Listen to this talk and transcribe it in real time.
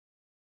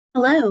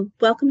Hello,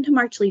 welcome to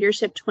March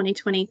Leadership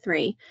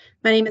 2023.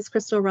 My name is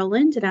Crystal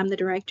Rowland, and I'm the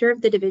Director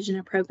of the Division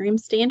of Program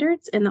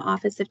Standards in the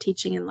Office of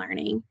Teaching and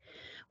Learning.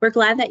 We're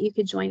glad that you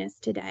could join us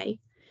today.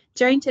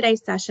 During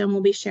today's session,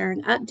 we'll be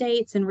sharing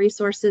updates and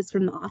resources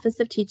from the Office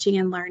of Teaching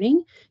and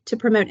Learning to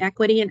promote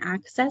equity and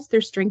access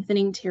through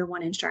strengthening Tier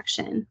 1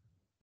 instruction.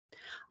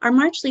 Our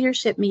March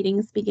Leadership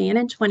meetings began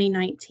in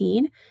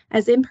 2019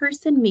 as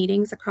in-person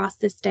meetings across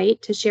the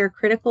state to share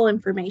critical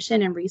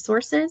information and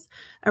resources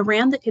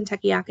around the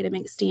Kentucky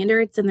academic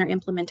standards and their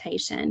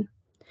implementation.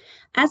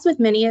 As with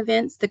many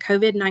events, the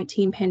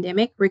COVID-19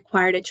 pandemic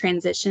required a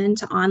transition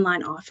to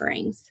online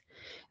offerings.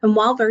 And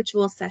while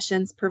virtual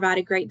sessions provide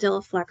a great deal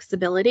of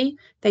flexibility,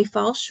 they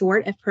fall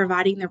short of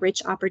providing the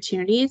rich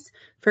opportunities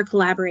for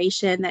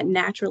collaboration that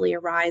naturally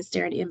arise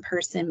during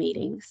in-person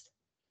meetings.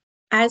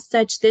 As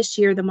such, this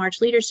year, the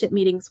March Leadership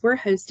meetings were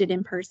hosted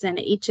in person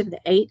at each of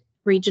the 8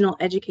 regional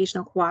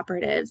educational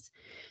cooperatives.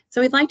 So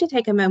we'd like to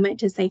take a moment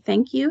to say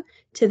thank you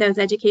to those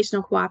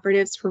educational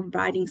cooperatives for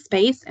providing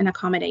space and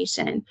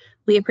accommodation.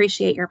 We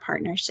appreciate your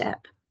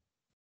partnership.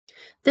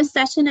 This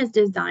session is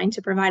designed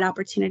to provide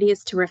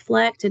opportunities to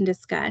reflect and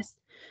discuss.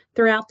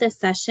 Throughout this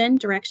session,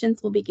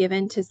 directions will be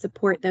given to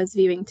support those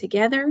viewing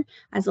together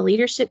as a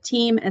leadership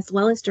team, as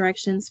well as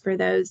directions for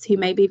those who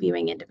may be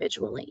viewing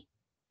individually.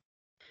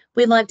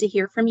 We'd love to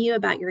hear from you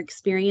about your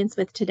experience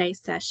with today's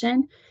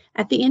session.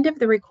 At the end of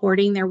the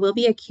recording, there will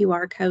be a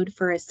QR code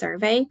for a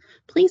survey.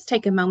 Please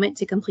take a moment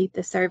to complete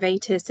the survey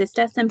to assist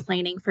us in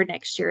planning for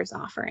next year's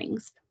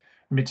offerings.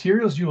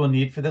 Materials you will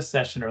need for this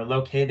session are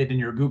located in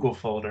your Google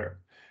folder.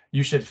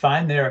 You should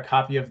find there a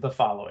copy of the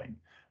following: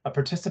 a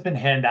participant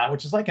handout,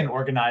 which is like an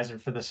organizer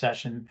for the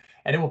session,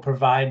 and it will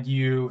provide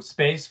you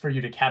space for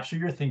you to capture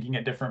your thinking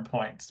at different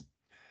points.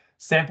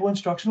 Sample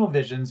instructional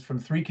visions from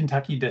 3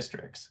 Kentucky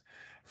districts.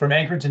 From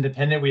Anchorage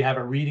Independent, we have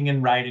a reading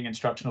and writing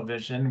instructional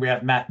vision. We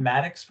have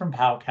mathematics from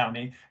Powell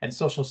County and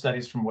social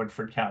studies from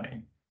Woodford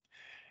County.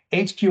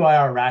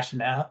 HQIR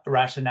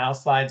rationale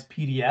slides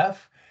PDF.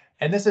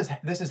 And this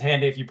is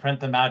handy if you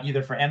print them out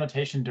either for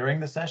annotation during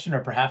the session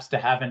or perhaps to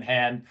have in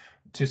hand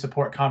to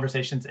support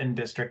conversations in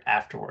district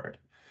afterward.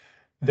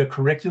 The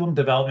curriculum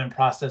development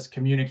process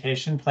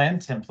communication plan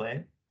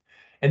template,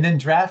 and then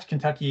draft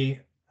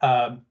Kentucky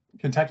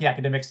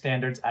academic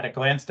standards at a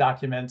glance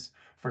documents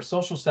for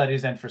social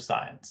studies and for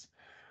science.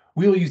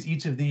 We will use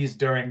each of these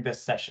during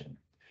this session.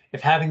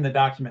 If having the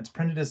documents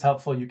printed is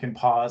helpful, you can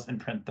pause and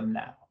print them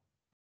now.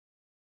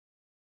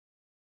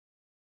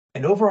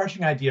 An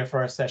overarching idea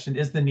for our session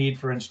is the need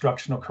for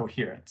instructional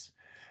coherence.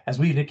 As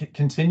we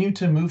continue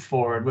to move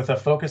forward with a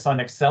focus on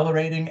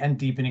accelerating and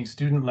deepening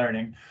student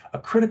learning, a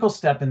critical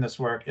step in this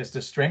work is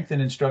to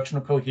strengthen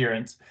instructional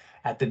coherence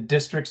at the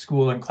district,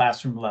 school, and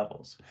classroom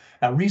levels.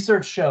 Now,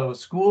 research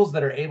shows schools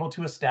that are able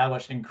to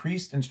establish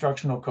increased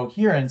instructional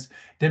coherence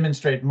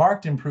demonstrate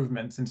marked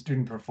improvements in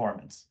student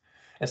performance.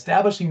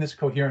 Establishing this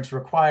coherence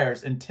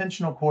requires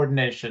intentional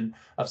coordination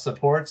of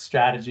supports,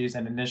 strategies,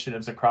 and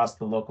initiatives across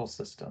the local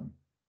system.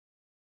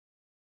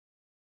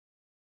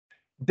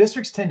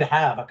 Districts tend to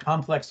have a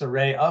complex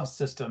array of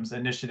systems,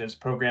 initiatives,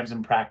 programs,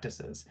 and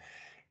practices.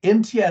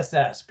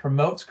 MTSS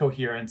promotes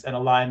coherence and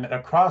alignment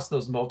across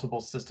those multiple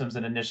systems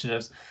and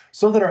initiatives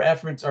so that our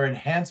efforts are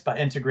enhanced by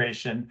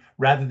integration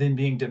rather than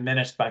being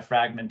diminished by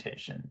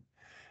fragmentation.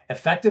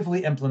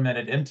 Effectively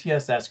implemented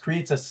MTSS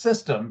creates a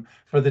system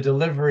for the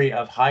delivery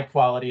of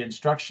high-quality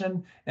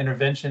instruction,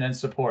 intervention, and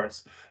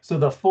supports, so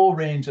the full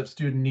range of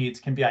student needs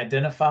can be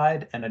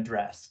identified and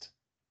addressed.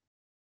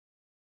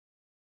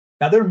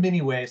 Now, there are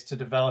many ways to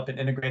develop an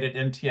integrated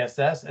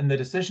MTSS, and the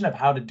decision of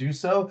how to do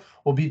so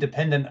will be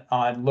dependent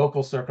on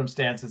local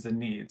circumstances and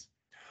needs.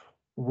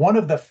 One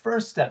of the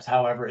first steps,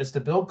 however, is to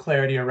build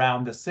clarity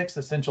around the 6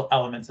 essential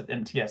elements of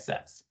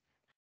MTSS.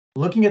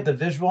 Looking at the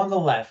visual on the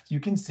left,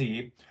 you can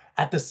see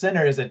at the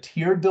center is a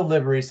tiered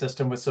delivery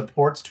system with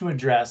supports to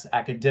address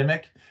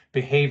academic,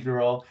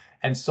 behavioral,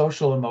 and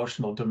social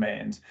emotional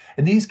domains.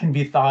 And these can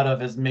be thought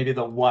of as maybe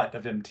the what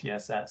of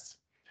MTSS.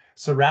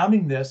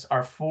 Surrounding this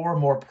are 4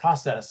 more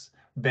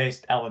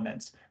process-based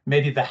elements,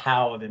 maybe the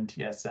how of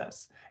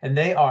MTSS, and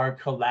they are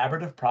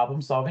collaborative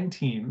problem-solving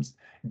teams,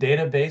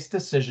 data-based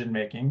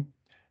decision-making,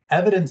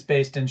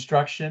 evidence-based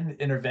instruction,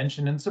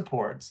 intervention, and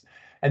supports,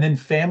 and then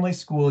family,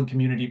 school, and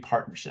community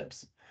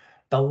partnerships.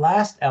 The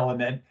last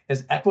element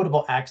is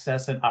equitable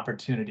access and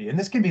opportunity, and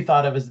this can be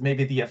thought of as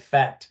maybe the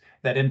effect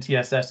that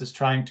MTSS is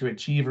trying to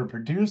achieve or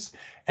produce,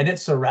 and it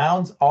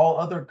surrounds all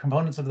other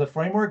components of the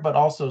framework, but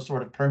also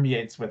sort of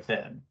permeates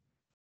within.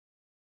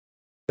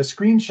 The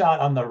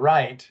screenshot on the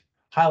right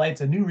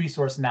highlights a new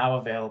resource now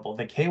available,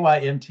 the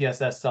KY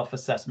MTSS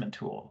Self-Assessment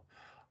Tool.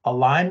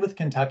 Aligned with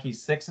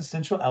Kentucky's 6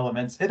 essential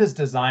elements, it is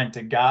designed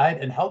to guide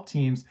and help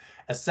teams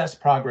assess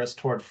progress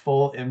toward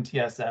full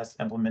MTSS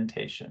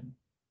implementation.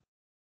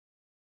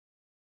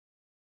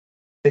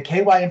 The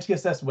KY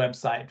MTSS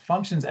website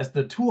functions as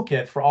the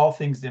toolkit for all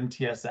things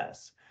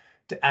MTSS.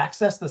 To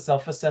access the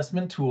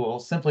self-assessment tool,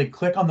 simply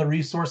click on the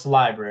resource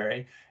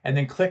library and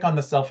then click on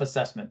the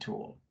self-assessment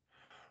tool.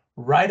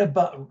 Right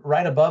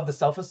above the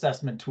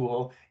self-assessment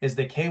tool is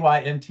the KY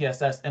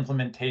MTSS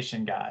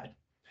implementation guide.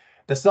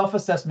 The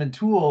self-assessment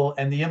tool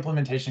and the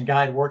implementation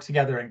guide work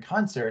together in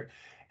concert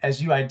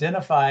as you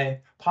identify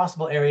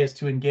possible areas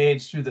to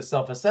engage through the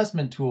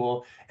self-assessment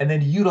tool and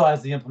then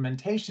utilize the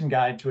implementation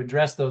guide to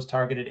address those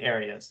targeted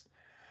areas.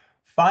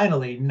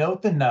 Finally,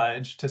 note the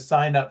nudge to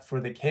sign up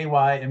for the KY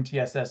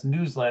MTSS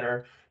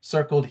newsletter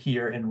circled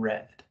here in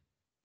red.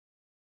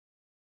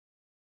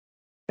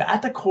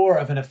 At the core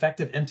of an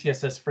effective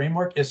MTSS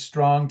framework is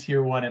strong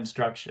Tier 1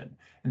 instruction,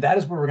 and that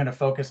is where we're going to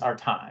focus our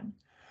time.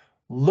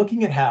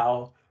 Looking at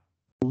how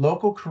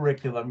local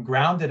curriculum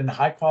grounded in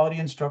high-quality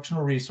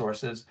instructional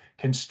resources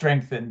can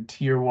strengthen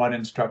Tier 1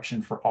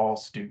 instruction for all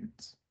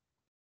students.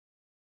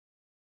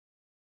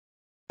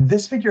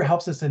 This figure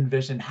helps us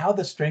envision how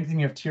the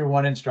strengthening of Tier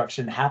 1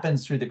 instruction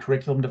happens through the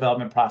curriculum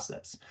development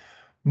process.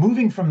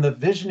 Moving from the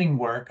visioning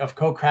work of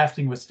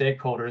co-crafting with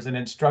stakeholders an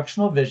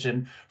instructional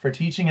vision for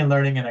teaching and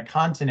learning in a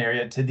content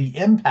area to the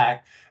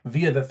impact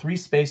via the 3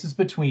 spaces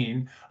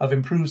between of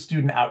improved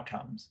student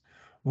outcomes.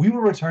 We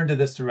will return to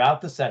this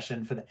throughout the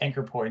session for the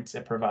anchor points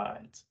it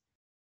provides.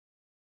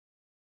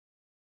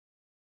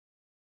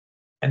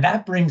 And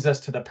that brings us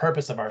to the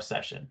purpose of our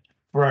session.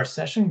 For our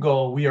session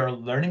goal, we are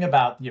learning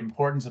about the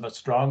importance of a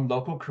strong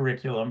local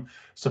curriculum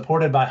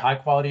supported by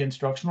high-quality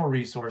instructional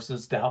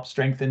resources to help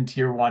strengthen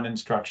Tier 1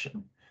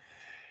 instruction.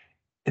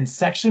 In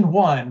Section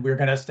 1, we're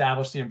going to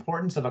establish the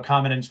importance of a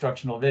common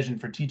instructional vision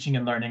for teaching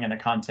and learning in a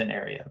content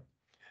area.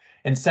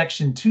 In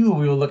Section 2,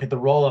 we will look at the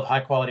role of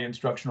high-quality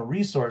instructional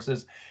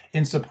resources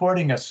in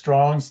supporting a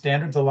strong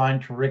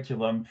standards-aligned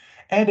curriculum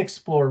and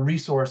explore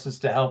resources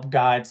to help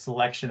guide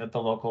selection at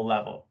the local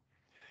level.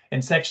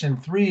 In Section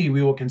 3,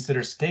 we will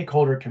consider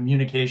stakeholder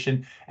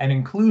communication and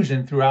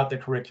inclusion throughout the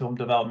curriculum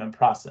development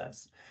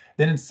process.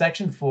 Then in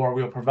Section 4,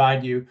 we will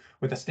provide you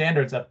with a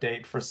standards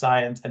update for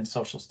science and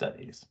social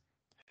studies.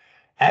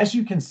 As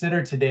you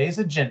consider today's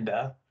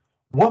agenda,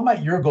 what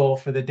might your goal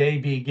for the day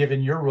be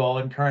given your role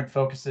and current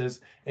focuses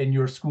in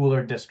your school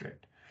or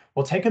district?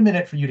 We'll take a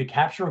minute for you to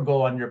capture a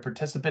goal on your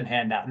participant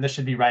handout, and this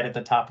should be right at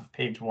the top of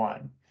page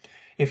 1.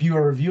 If you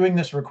are reviewing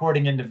this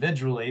recording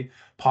individually,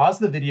 pause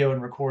the video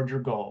and record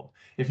your goal.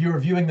 If you're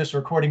reviewing this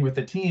recording with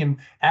the team,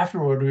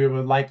 afterward, we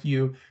would like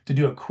you to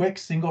do a quick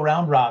single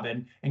round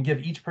robin and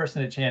give each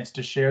person a chance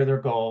to share their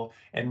goal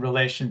in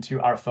relation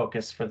to our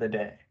focus for the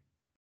day.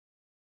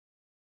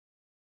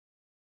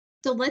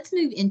 So let's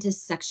move into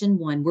Section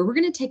 1, where we're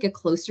going to take a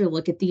closer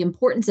look at the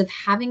importance of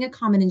having a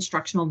common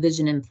instructional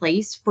vision in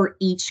place for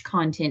each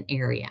content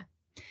area.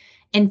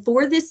 And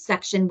for this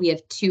section, we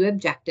have 2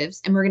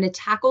 objectives, and we're going to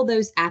tackle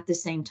those at the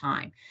same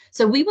time.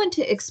 So we want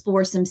to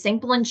explore some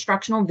sample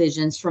instructional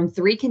visions from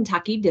 3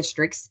 Kentucky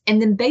districts, and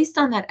then based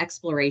on that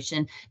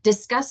exploration,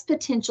 discuss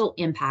potential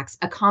impacts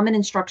a common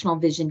instructional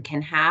vision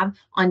can have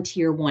on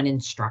Tier 1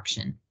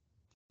 instruction.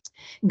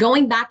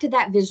 Going back to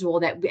that visual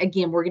that,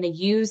 again, we're going to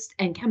use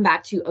and come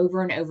back to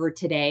over and over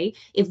today,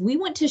 if we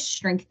want to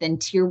strengthen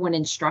Tier 1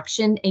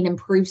 instruction and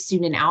improve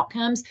student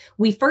outcomes,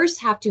 we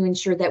first have to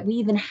ensure that we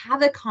even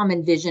have a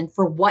common vision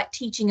for what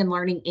teaching and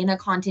learning in a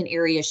content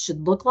area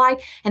should look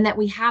like, and that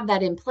we have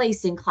that in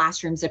place in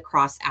classrooms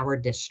across our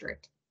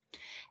district.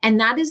 And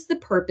that is the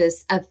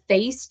purpose of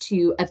Phase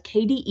 2 of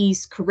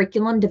KDE's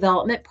curriculum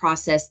development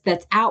process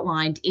that's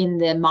outlined in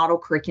the Model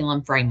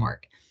Curriculum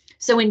Framework.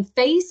 So in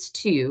Phase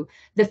 2,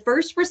 the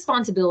first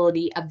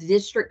responsibility of the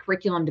district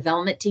curriculum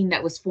development team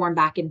that was formed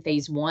back in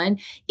Phase 1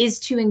 is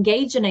to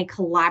engage in a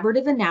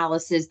collaborative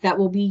analysis that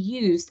will be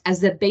used as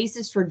the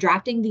basis for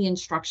drafting the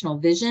instructional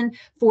vision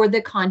for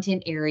the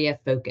content area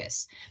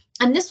focus.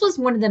 And this was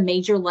one of the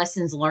major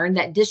lessons learned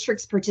that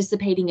districts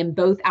participating in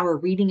both our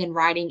reading and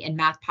writing and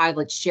math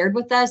pilots shared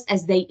with us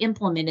as they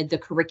implemented the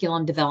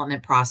curriculum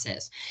development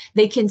process.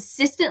 They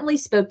consistently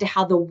spoke to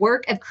how the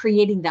work of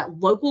creating that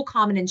local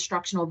common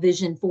instructional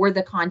vision for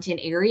the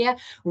content area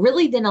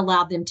really then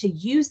allowed them to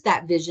use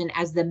that vision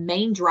as the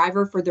main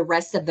driver for the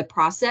rest of the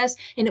process.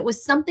 And it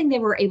was something they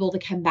were able to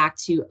come back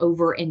to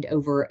over and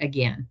over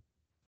again.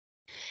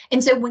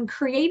 And so when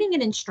creating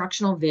an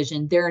instructional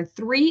vision, there are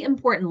 3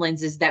 important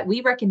lenses that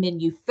we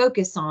recommend you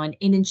focus on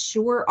and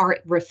ensure are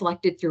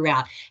reflected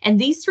throughout. And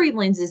these 3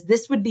 lenses,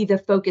 this would be the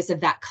focus of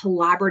that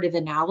collaborative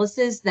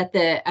analysis that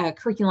the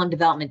curriculum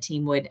development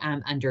team would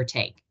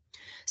undertake.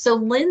 So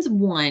lens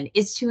 1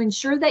 is to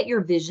ensure that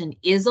your vision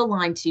is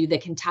aligned to the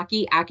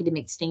Kentucky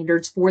academic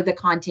standards for the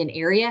content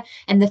area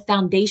and the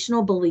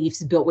foundational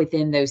beliefs built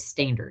within those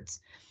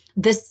standards.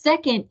 The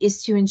second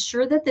is to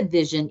ensure that the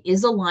vision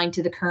is aligned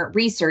to the current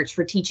research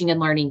for teaching and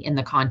learning in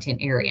the content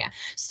area.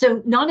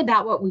 So not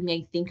about what we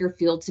may think or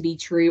feel to be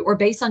true or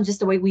based on just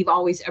the way we've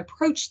always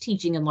approached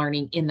teaching and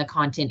learning in the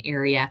content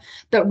area,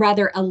 but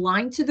rather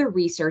aligned to the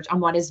research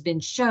on what has been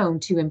shown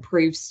to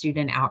improve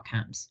student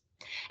outcomes.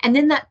 And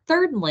then that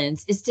third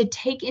lens is to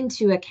take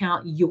into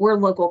account your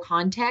local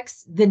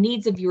context, the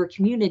needs of your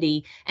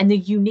community, and the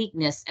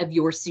uniqueness of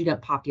your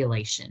student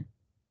population.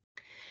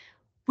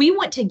 We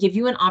want to give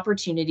you an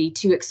opportunity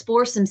to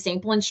explore some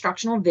sample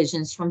instructional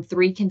visions from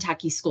 3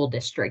 Kentucky school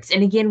districts.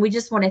 And again, we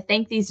just want to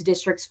thank these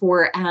districts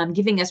for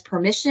giving us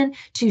permission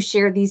to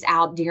share these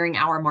out during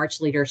our March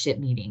leadership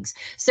meetings.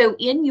 So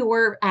in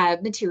your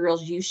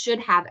materials, you should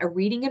have a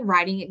reading and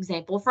writing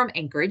example from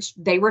Anchorage.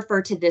 They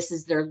refer to this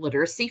as their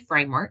literacy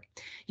framework.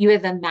 You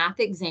have a math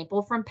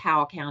example from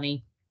Powell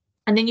County.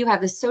 And then you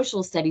have a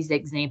social studies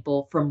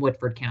example from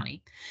Woodford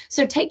County.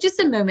 So take just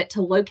a moment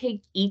to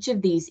locate each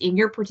of these in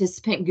your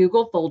participant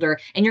Google folder,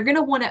 and you're going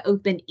to want to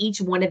open each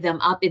one of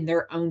them up in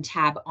their own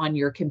tab on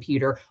your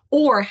computer,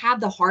 or have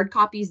the hard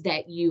copies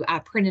that you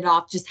printed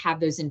off, just have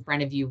those in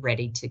front of you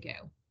ready to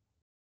go.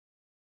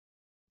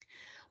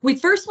 We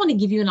first want to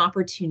give you an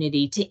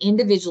opportunity to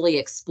individually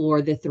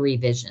explore the 3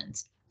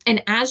 visions.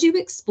 And as you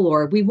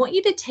explore, we want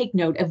you to take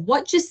note of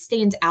what just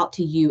stands out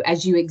to you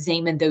as you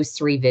examine those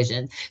 3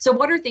 visions. So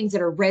what are things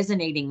that are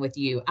resonating with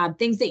you,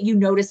 things that you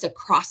notice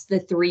across the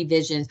 3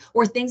 visions,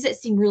 or things that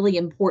seem really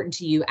important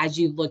to you as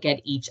you look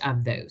at each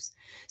of those.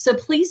 So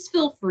please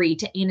feel free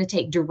to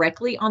annotate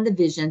directly on the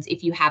visions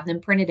if you have them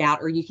printed out,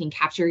 or you can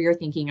capture your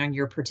thinking on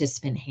your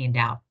participant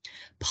handout.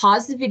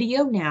 Pause the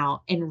video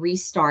now and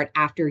restart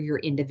after your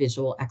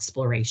individual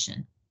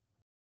exploration.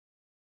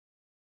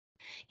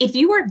 If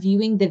you are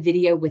viewing the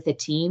video with a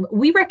team,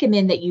 we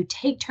recommend that you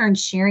take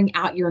turns sharing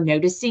out your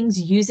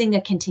noticings using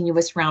a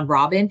continuous round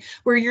robin,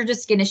 where you're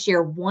just going to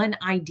share one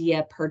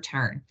idea per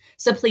turn.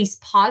 So please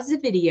pause the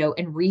video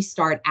and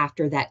restart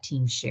after that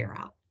team share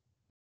out.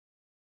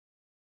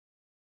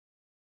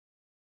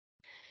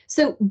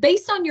 So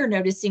based on your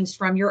noticings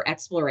from your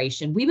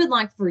exploration, we would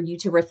like for you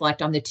to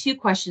reflect on the 2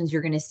 questions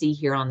you're going to see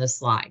here on the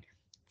slide.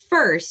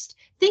 First,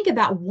 think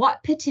about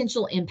what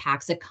potential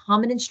impacts a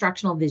common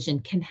instructional vision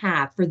can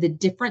have for the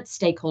different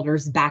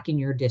stakeholders back in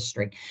your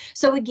district.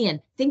 So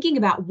again, thinking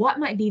about what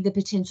might be the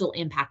potential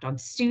impact on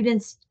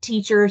students,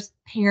 teachers,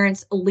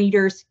 parents,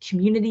 leaders,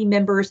 community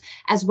members,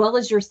 as well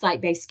as your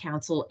site-based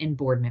council and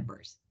board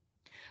members.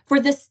 For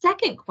the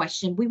second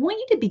question, we want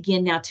you to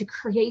begin now to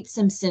create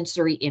some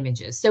sensory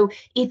images. So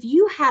if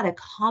you had a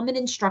common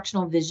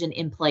instructional vision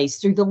in place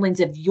through the lens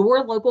of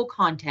your local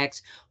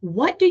context,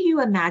 what do you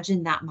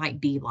imagine that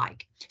might be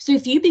like? So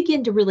if you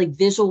begin to really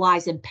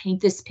visualize and paint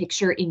this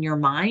picture in your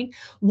mind,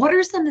 what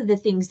are some of the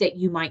things that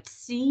you might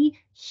see,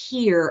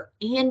 hear,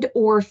 and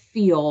or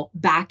feel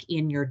back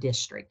in your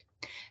district?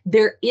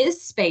 There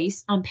is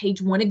space on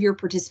page 1 of your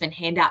participant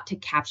handout to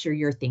capture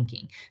your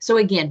thinking. So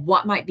again,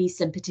 what might be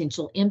some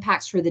potential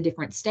impacts for the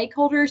different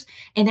stakeholders?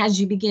 And as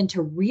you begin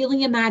to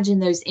really imagine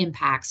those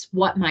impacts,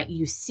 what might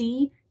you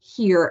see,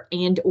 hear,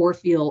 and or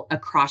feel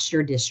across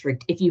your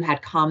district if you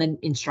had common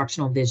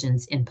instructional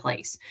visions in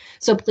place?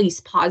 So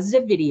please pause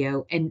the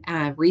video and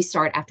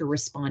restart after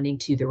responding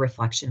to the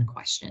reflection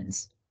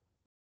questions.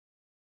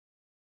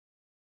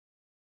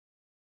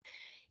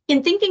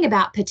 In thinking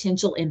about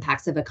potential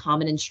impacts of a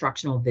common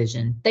instructional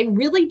vision, they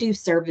really do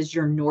serve as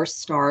your North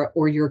Star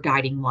or your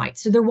guiding light.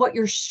 So they're what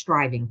you're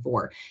striving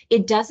for.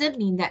 It doesn't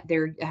mean that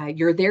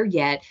you're there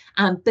yet,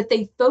 but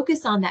they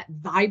focus on that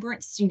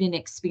vibrant student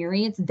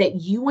experience that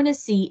you want to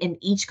see in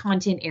each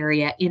content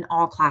area in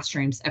all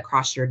classrooms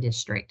across your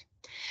district.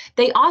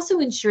 They also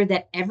ensure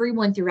that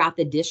everyone throughout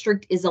the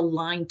district is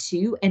aligned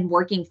to and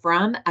working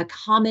from a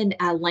common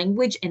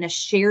language and a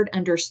shared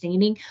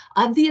understanding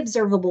of the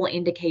observable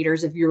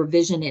indicators of your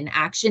vision in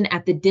action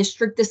at the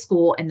district, the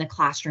school, and the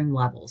classroom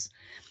levels.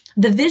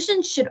 The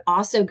vision should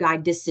also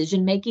guide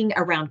decision-making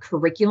around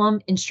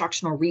curriculum,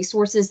 instructional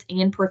resources,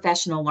 and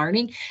professional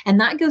learning. And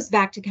that goes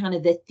back to kind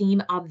of the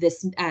theme of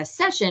this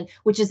session,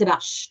 which is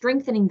about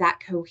strengthening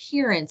that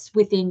coherence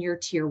within your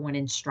Tier 1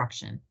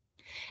 instruction.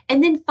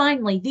 And then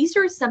finally, these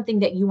are something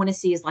that you want to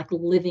see as like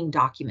living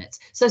documents.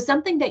 So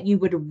something that you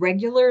would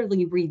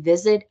regularly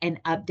revisit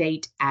and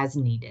update as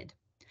needed.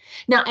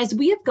 Now, as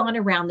we have gone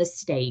around the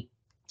state,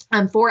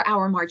 for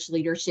our March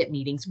leadership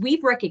meetings,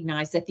 we've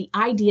recognized that the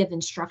idea of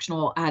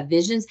instructional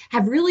visions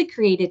have really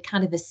created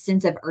kind of a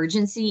sense of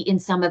urgency in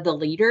some of the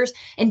leaders,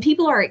 and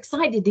people are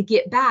excited to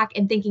get back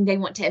and thinking they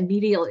want to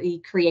immediately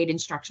create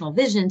instructional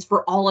visions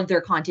for all of their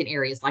content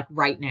areas, like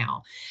right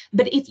now.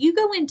 But if you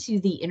go into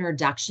the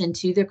introduction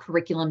to the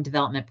curriculum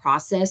development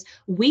process,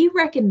 we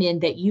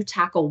recommend that you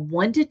tackle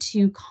 1 to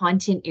 2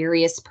 content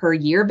areas per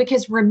year,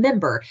 because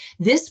remember,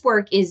 this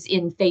work is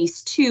in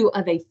phase 2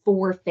 of a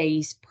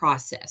 4-phase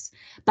process.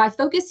 By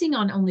focusing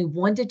on only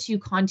 1 to 2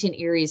 content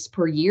areas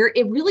per year,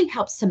 it really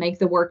helps to make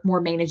the work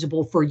more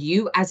manageable for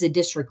you as a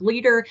district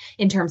leader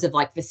in terms of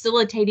like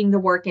facilitating the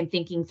work and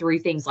thinking through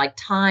things like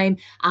time,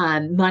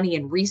 money,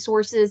 and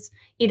resources.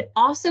 It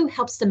also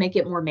helps to make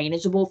it more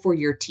manageable for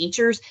your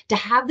teachers to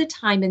have the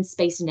time and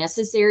space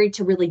necessary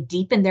to really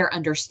deepen their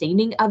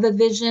understanding of a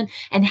vision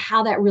and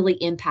how that really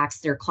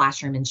impacts their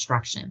classroom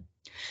instruction.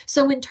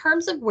 So in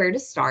terms of where to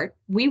start,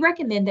 we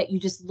recommend that you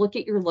just look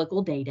at your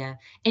local data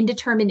and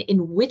determine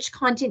in which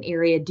content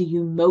area do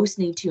you most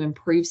need to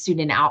improve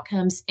student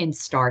outcomes and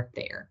start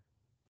there.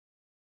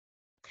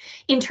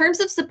 In terms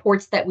of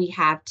supports that we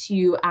have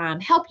to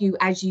help you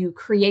as you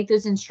create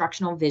those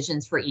instructional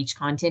visions for each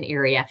content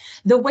area,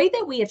 the way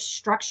that we have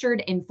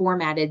structured and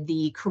formatted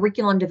the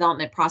curriculum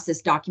development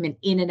process document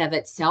in and of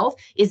itself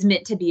is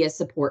meant to be a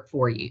support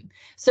for you.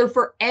 So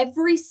for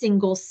every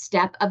single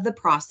step of the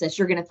process,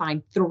 you're going to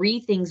find 3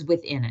 things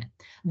within it.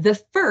 The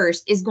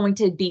first is going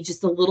to be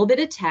just a little bit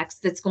of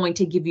text that's going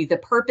to give you the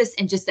purpose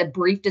and just a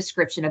brief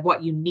description of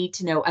what you need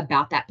to know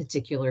about that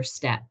particular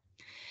step.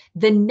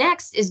 The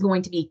next is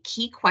going to be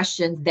key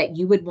questions that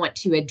you would want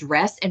to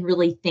address and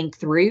really think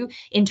through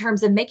in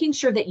terms of making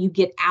sure that you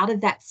get out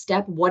of that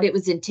step what it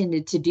was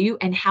intended to do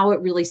and how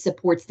it really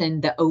supports then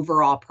the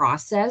overall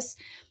process.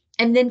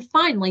 And then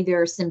finally,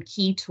 there are some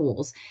key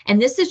tools.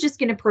 And this is just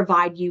going to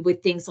provide you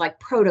with things like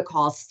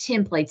protocols,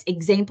 templates,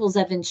 examples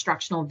of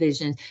instructional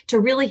vision to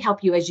really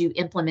help you as you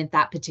implement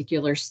that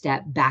particular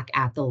step back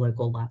at the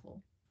local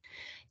level.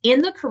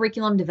 In the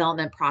curriculum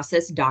development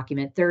process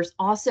document, there's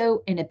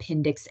also an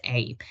Appendix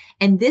A,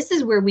 and this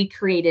is where we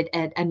created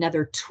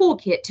another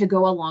toolkit to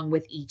go along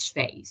with each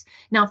phase.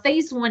 Now,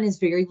 phase 1 is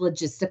very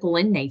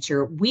logistical in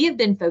nature. We have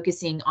been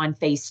focusing on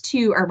phase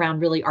 2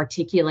 around really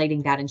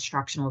articulating that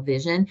instructional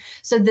vision.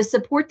 So the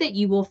support that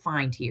you will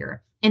find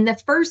here, in the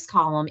first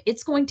column,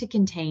 it's going to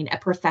contain a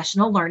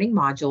professional learning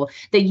module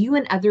that you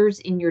and others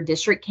in your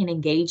district can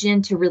engage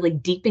in to really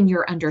deepen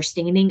your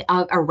understanding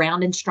of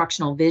around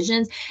instructional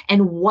visions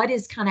and what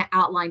is kind of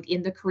outlined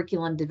in the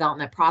curriculum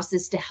development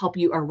process to help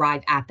you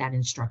arrive at that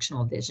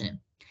instructional vision.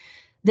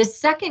 The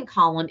second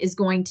column is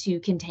going to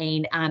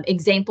contain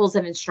examples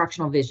of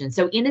instructional vision.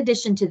 So in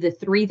addition to the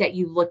 3 that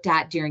you looked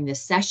at during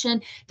this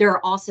session, there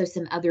are also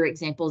some other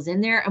examples in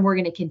there, and we're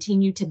going to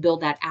continue to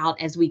build that out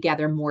as we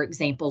gather more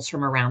examples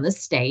from around the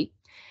state.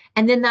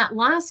 And then that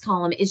last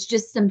column is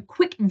just some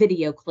quick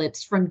video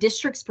clips from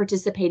districts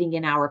participating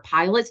in our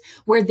pilots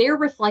where they're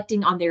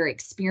reflecting on their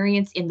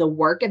experience in the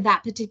work of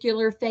that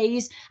particular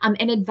phase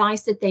and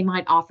advice that they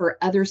might offer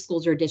other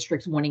schools or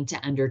districts wanting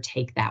to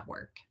undertake that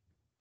work.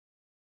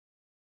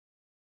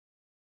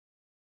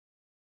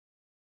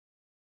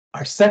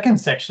 Our second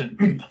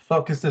section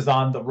focuses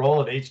on the role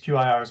of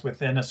HQIRs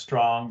within a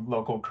strong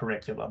local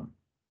curriculum.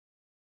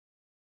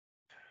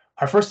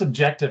 Our first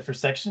objective for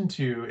section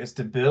 2 is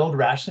to build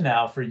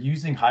rationale for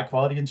using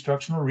high-quality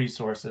instructional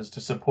resources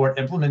to support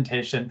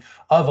implementation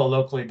of a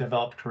locally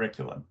developed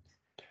curriculum.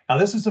 Now,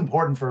 this is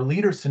important for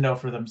leaders to know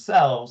for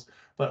themselves,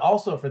 but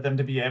also for them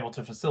to be able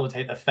to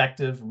facilitate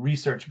effective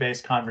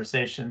research-based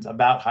conversations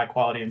about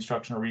high-quality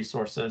instructional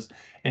resources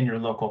in your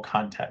local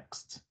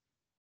contexts.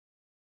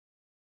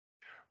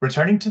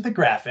 Returning to the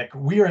graphic,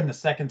 we are in the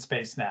second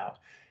space now.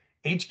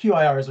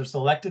 HQIRs are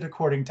selected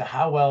according to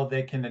how well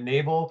they can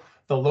enable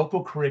the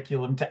local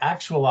curriculum to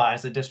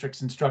actualize a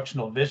district's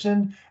instructional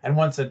vision, and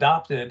once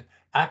adopted,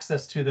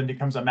 access to them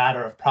becomes a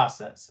matter of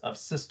process, of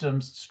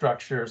systems,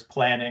 structures,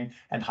 planning,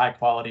 and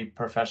high-quality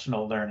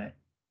professional learning.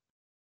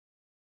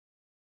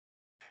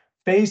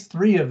 Phase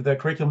 3 of the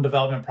curriculum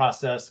development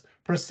process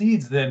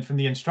proceeds then from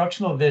the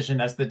instructional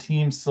vision as the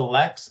team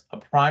selects a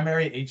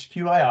primary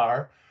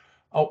HQIR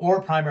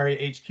or primary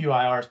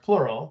HQIRs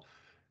plural.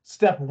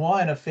 Step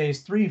 1 of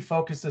phase 3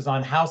 focuses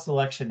on how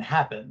selection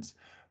happens,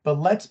 but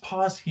let's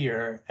pause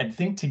here and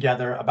think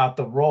together about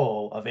the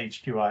role of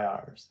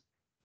HQIRs.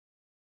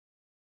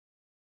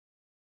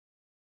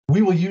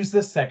 We will use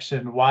this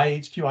section,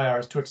 Why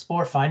HQIRs, to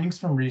explore findings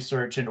from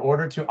research in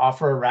order to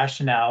offer a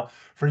rationale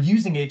for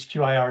using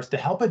HQIRs to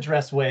help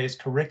address ways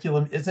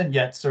curriculum isn't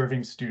yet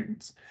serving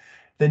students.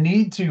 The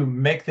need to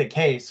make the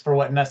case for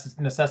what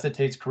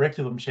necessitates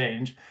curriculum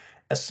change,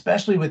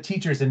 especially with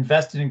teachers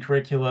invested in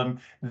curriculum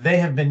they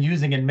have been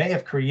using and may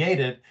have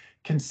created,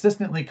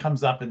 consistently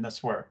comes up in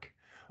this work.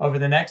 Over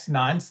the next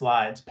 9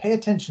 slides, pay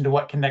attention to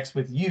what connects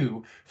with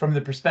you from the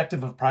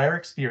perspective of prior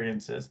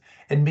experiences,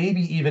 and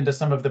maybe even to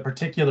some of the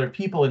particular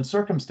people and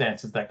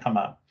circumstances that come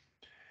up.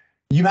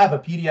 You have a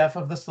PDF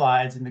of the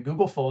slides in the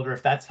Google folder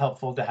if that's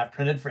helpful to have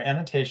printed for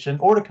annotation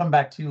or to come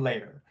back to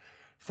later.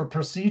 For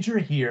procedure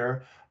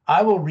here,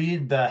 I will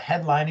read the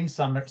headlining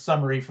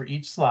summary for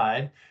each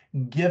slide,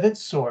 give its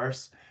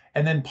source,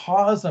 and then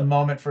pause a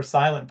moment for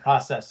silent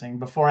processing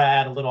before I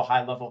add a little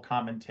high-level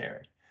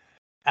commentary.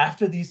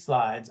 After these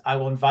slides, I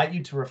will invite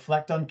you to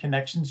reflect on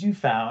connections you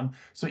found,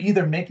 so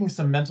either making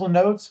some mental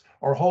notes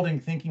or holding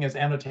thinking as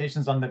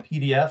annotations on the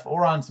PDF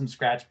or on some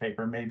scratch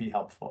paper may be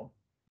helpful.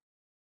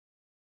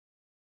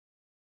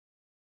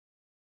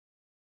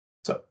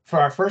 So for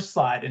our first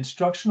slide,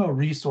 instructional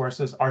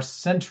resources are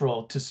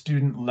central to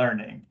student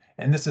learning,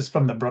 and this is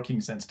from the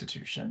Brookings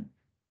Institution.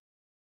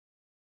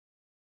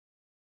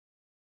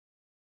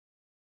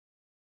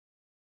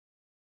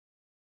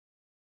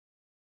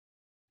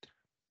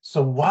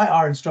 So why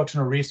are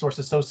instructional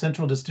resources so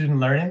central to student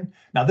learning?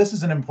 Now, this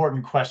is an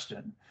important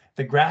question.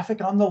 The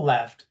graphic on the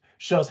left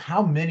shows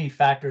how many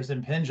factors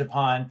impinge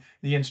upon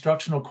the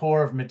instructional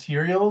core of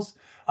materials.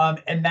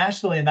 And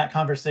nationally, in that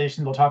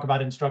conversation, we'll talk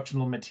about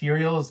instructional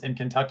materials. In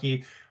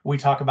Kentucky, we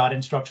talk about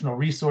instructional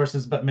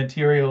resources, but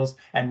materials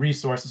and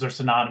resources are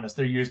synonymous.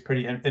 They're used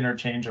pretty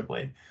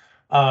interchangeably.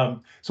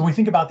 So we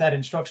think about that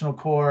instructional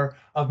core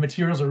of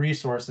materials or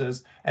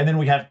resources, and then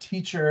we have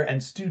teacher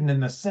and student in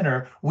the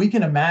center. We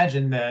can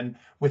imagine then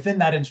within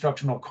that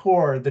instructional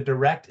core, the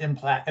direct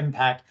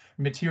impact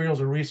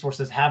materials or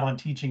resources have on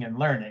teaching and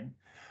learning.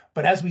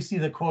 But as we see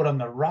the quote on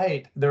the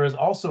right, there is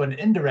also an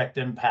indirect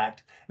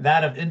impact,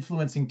 that of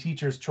influencing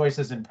teachers'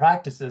 choices and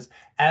practices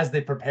as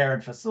they prepare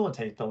and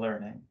facilitate the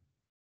learning.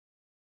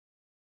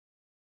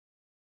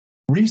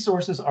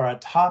 Resources are a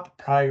top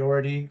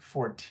priority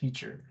for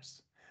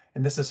teachers,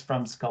 and this is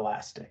from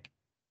Scholastic.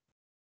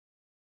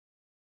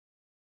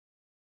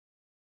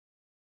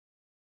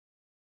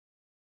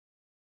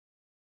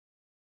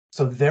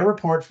 So their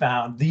report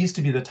found these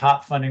to be the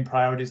top funding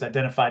priorities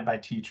identified by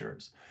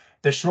teachers.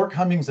 The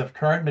shortcomings of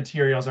current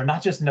materials are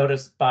not just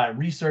noticed by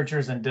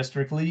researchers and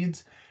district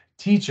leads.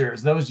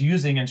 Teachers, those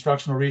using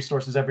instructional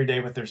resources every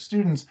day with their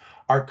students,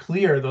 are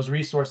clear those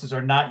resources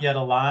are not yet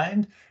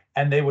aligned,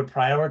 and they would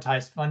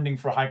prioritize funding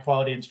for high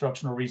quality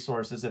instructional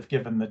resources if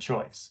given the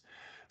choice.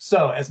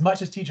 So as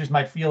much as teachers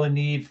might feel a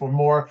need for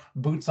more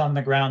boots on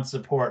the ground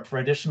support, for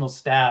additional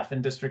staff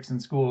in districts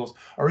and schools,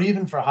 or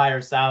even for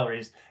higher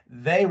salaries,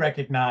 they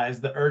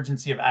recognize the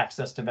urgency of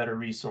access to better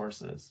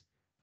resources.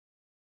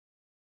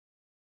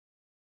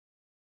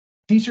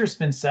 Teachers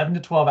spend 7 to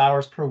 12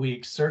 hours per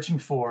week searching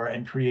for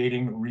and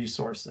creating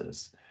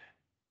resources.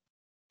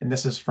 And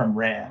this is from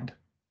RAND.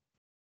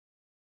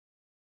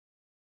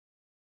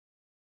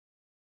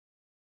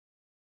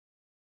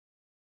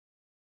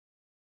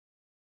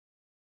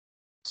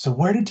 So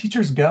where do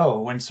teachers go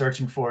when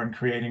searching for and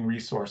creating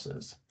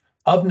resources?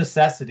 Of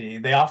necessity,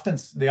 they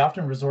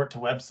often resort to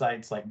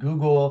websites like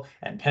Google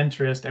and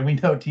Pinterest, and we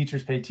know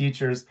Teachers Pay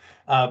Teachers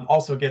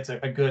also gets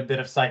a good bit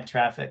of site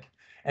traffic.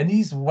 And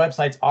these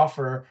websites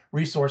offer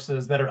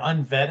resources that are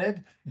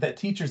unvetted that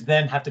teachers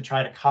then have to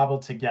try to cobble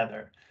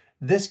together.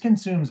 This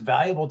consumes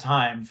valuable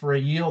time for a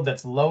yield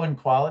that's low in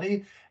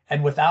quality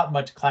and without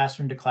much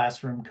classroom to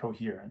classroom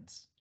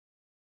coherence.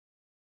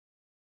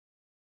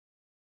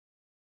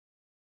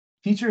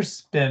 Teachers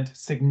spent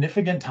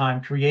significant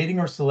time creating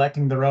or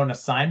selecting their own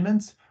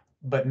assignments,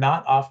 but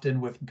not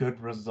often with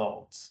good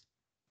results.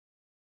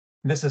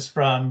 This is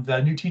from the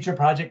New Teacher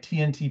Project,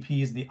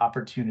 TNTP's The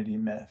Opportunity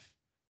Myth.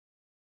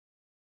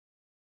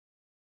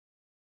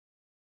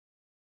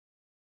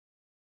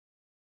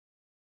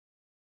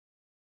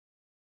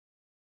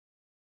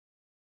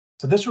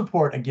 So this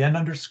report again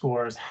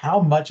underscores how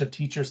much of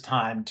teachers'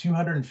 time,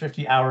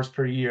 250 hours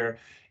per year,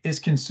 is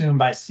consumed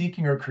by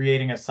seeking or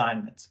creating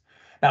assignments.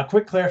 Now,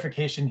 quick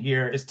clarification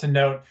here is to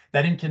note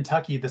that in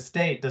Kentucky, the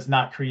state does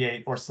not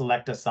create or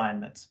select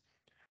assignments.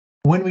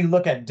 When we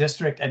look at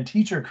district and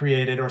teacher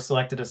created or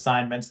selected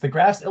assignments, the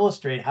graphs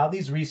illustrate how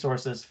these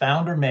resources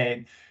found or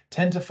made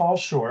tend to fall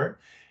short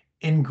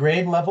in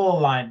grade level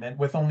alignment,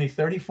 with only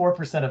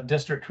 34% of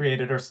district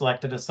created or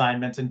selected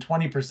assignments and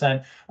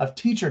 20% of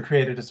teacher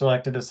created or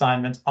selected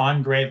assignments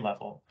on grade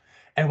level.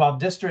 And while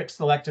district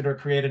selected or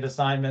created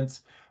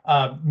assignments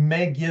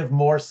may give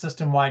more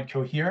system-wide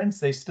coherence,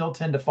 they still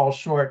tend to fall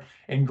short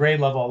in grade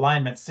level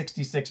alignment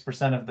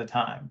 66% of the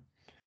time.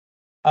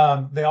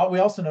 We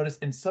also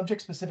noticed in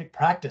subject-specific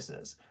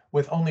practices,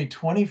 with only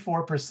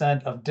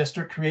 24% of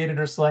district-created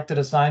or selected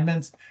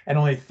assignments and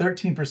only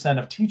 13%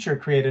 of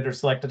teacher-created or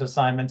selected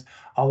assignments,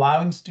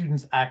 allowing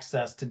students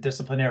access to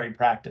disciplinary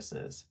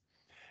practices.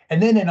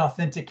 And then in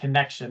authentic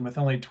connection, with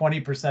only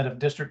 20% of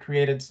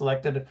district-created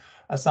selected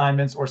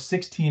assignments or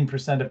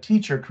 16% of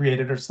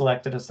teacher-created or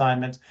selected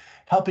assignments,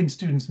 helping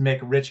students make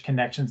rich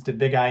connections to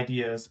big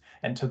ideas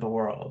and to the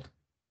world.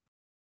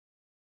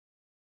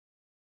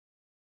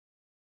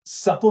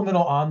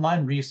 Supplemental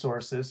online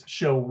resources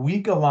show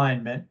weak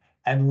alignment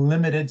and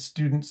limited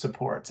student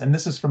supports, and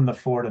this is from the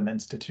Fordham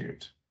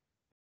Institute.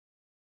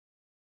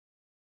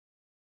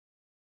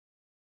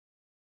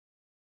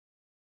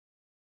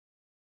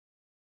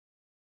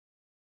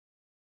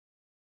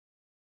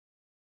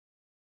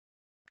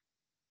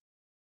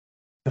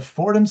 The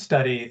Fordham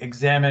study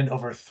examined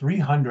over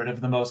 300 of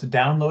the most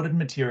downloaded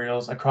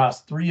materials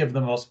across 3 of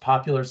the most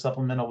popular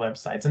supplemental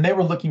websites, and they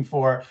were looking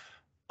for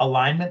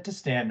alignment to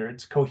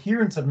standards,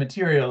 coherence of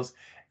materials,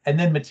 and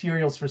then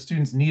materials for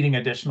students needing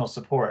additional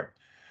support.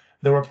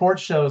 The report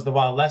shows that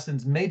while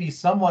lessons may be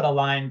somewhat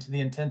aligned to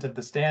the intent of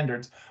the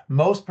standards,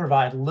 most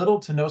provide little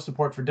to no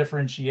support for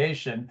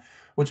differentiation,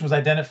 which was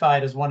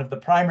identified as one of the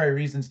primary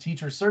reasons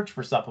teachers search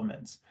for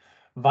supplements.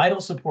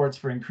 Vital supports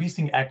for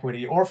increasing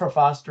equity or for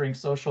fostering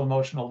social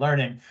emotional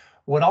learning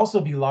would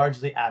also be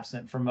largely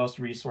absent from most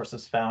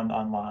resources found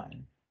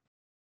online.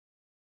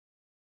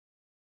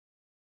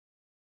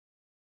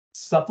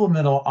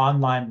 Supplemental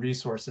online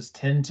resources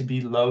tend to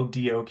be low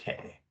DOK.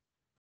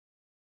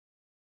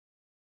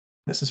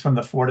 This is from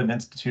the Fordham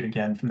Institute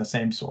again, from the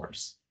same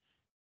source.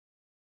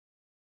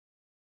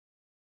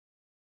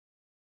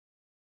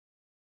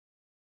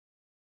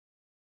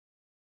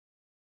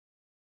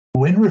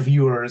 When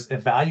reviewers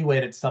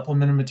evaluated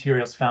supplemental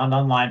materials found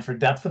online for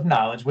depth of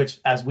knowledge, which,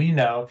 as we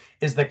know,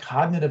 is the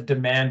cognitive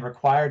demand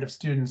required of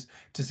students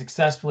to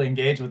successfully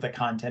engage with the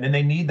content, and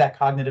they need that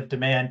cognitive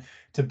demand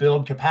to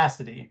build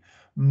capacity.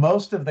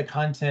 most of the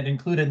content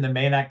included in the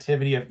main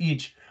activity of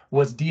each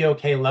was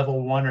DOK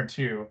level 1 or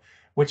 2,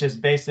 which is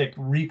basic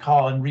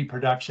recall and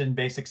reproduction,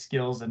 basic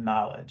skills and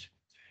knowledge.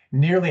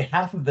 Nearly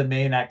half of the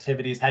main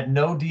activities had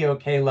no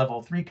DOK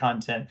level 3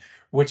 content,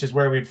 which is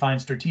where we'd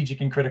find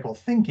strategic and critical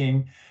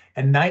thinking,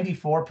 and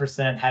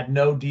 94% had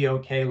no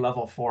DOK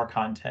level 4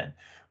 content,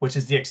 which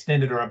is the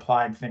extended or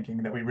applied thinking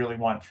that we really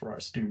want for our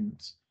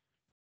students.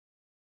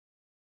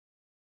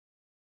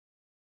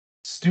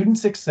 Student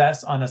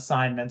success on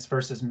assignments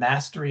versus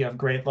mastery of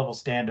grade level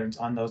standards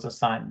on those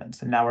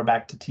assignments. And now we're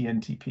back to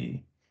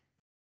TNTP.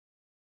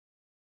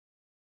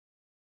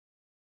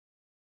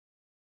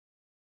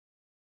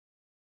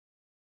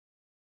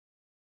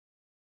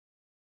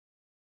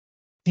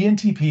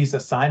 TNTP's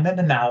assignment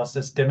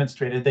analysis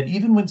demonstrated that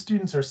even when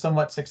students are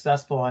somewhat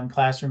successful on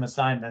classroom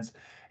assignments,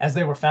 as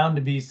they were found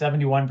to be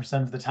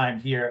 71% of the time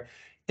here,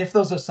 if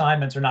those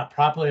assignments are not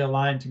properly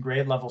aligned to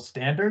grade level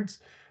standards,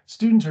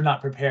 students are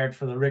not prepared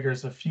for the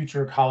rigors of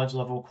future college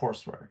level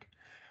coursework.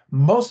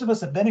 Most of us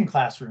have been in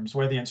classrooms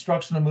where the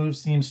instructional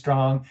moves seem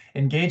strong,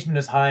 engagement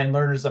is high, and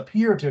learners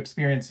appear to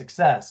experience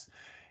success.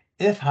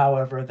 If,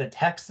 however, the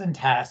texts and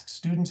tasks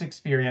students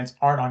experience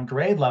aren't on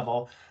grade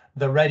level,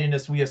 the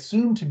readiness we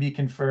assume to be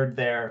conferred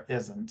there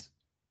isn't.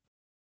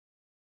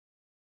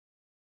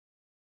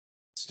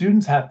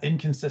 Students have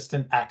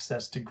inconsistent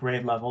access to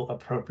grade level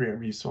appropriate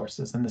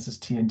resources, and this is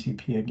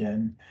TNTP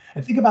again.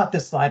 And think about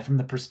this slide from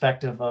the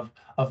perspective of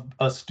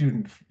a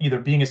student, either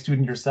being a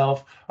student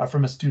yourself or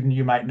from a student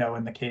you might know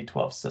in the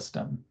K-12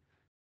 system.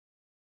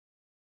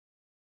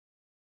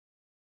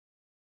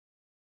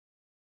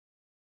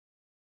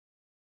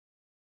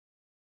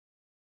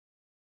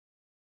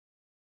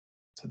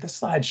 So this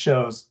slide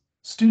shows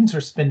students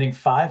are spending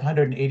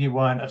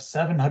 581 of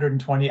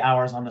 720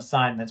 hours on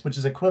assignments, which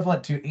is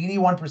equivalent to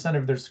 81%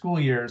 of their school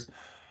years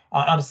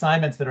on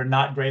assignments that are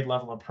not grade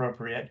level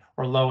appropriate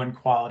or low in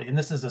quality. And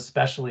this is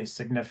especially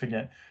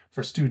significant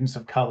for students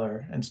of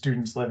color and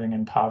students living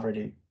in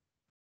poverty.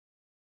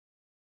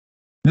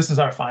 This is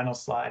our final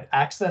slide.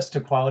 Access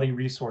to quality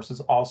resources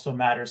also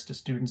matters to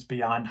students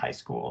beyond high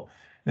school.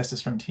 This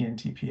is from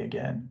TNTP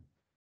again.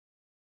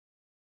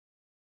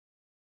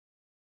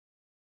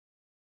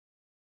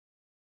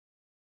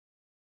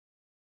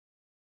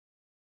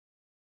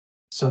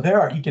 So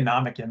there are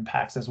economic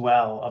impacts as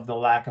well of the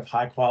lack of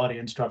high quality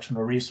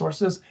instructional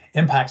resources,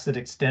 impacts that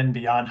extend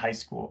beyond high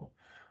school.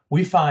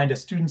 We find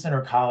as students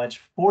enter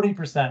college,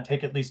 40%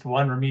 take at least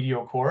one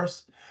remedial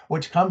course,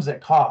 which comes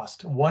at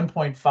cost,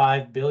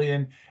 $1.5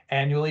 billion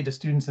annually to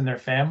students and their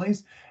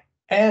families,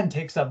 and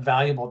takes up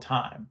valuable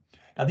time.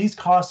 Now, these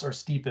costs are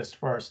steepest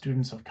for our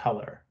students of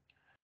color.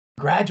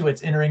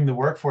 Graduates entering the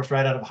workforce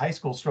right out of high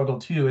school struggle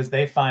too, as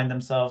they find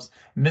themselves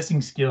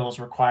missing skills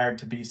required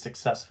to be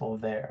successful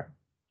there.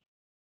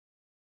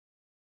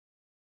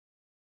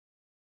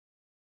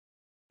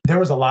 There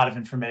was a lot of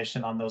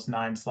information on those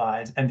 9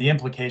 slides, and the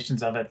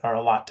implications of it are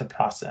a lot to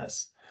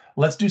process.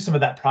 Let's do some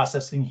of that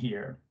processing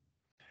here.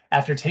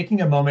 After taking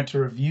a moment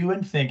to review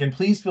and think, and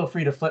please feel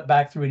free to flip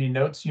back through any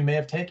notes you may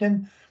have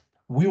taken,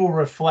 we will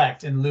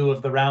reflect in lieu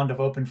of the round of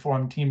open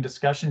forum team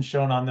discussion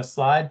shown on this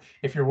slide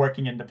if you're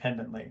working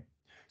independently.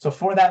 So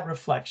for that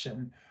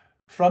reflection,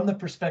 from the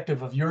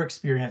perspective of your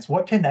experience,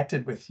 what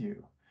connected with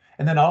you?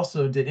 And then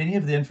also, did any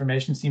of the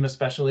information seem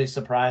especially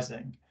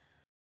surprising?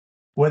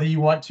 Whether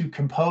you want to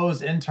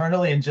compose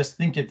internally and just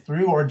think it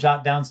through or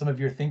jot down some of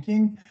your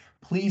thinking,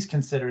 please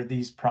consider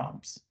these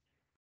prompts.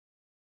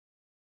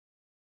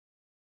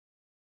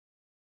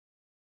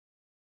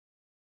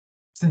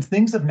 Since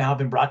things have now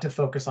been brought to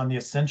focus on the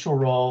essential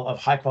role of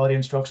high quality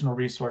instructional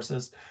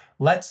resources,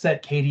 let's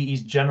set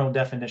KDE's general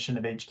definition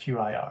of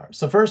HQIR.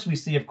 So first we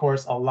see, of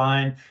course,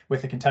 align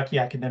with the Kentucky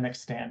academic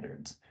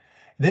standards.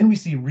 Then we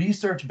see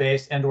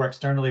research-based and or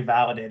externally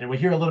validated. We'll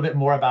hear a little bit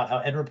more about how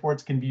ed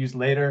reports can be used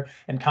later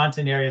and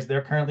content areas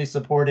they're currently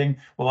supporting.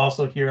 We'll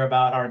also hear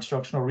about our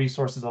instructional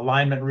resources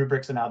alignment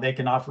rubrics and how they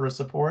can offer a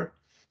support.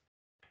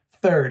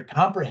 Third,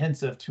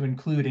 comprehensive to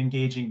include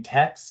engaging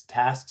texts,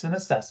 tasks, and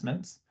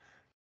assessments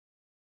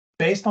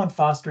based on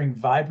fostering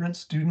vibrant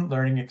student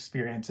learning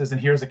experiences. And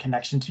here's a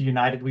connection to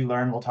United We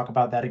Learn. We'll talk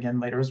about that again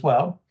later as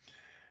well.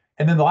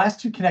 And then the last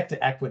two connect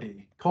to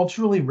equity,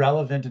 culturally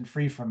relevant and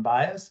free from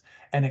bias,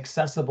 and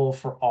accessible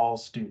for all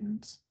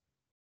students.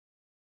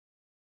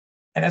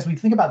 And as we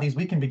think about these,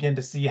 we can begin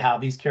to see how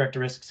these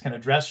characteristics can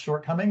address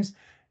shortcomings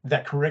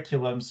that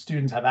curriculum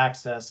students have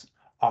access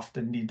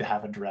often need to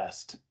have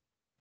addressed.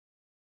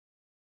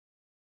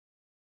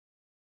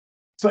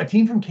 So a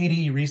team from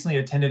KDE recently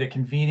attended a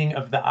convening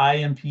of the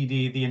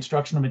IMPD, the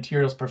Instructional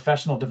Materials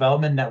Professional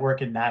Development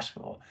Network in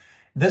Nashville.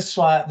 This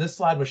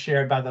slide was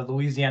shared by the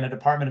Louisiana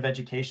Department of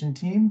Education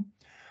team.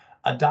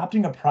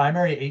 Adopting a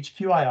primary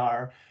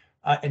HQIR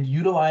and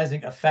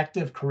utilizing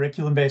effective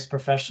curriculum-based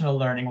professional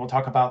learning, we'll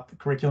talk about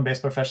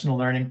curriculum-based professional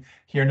learning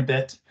here in a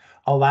bit,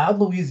 allowed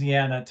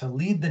Louisiana to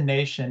lead the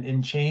nation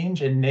in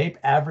change in NAEP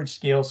average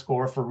scale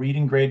score for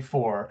reading grade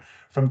 4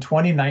 from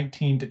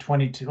 2019 to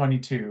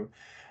 2022.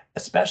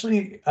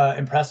 especially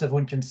impressive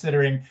when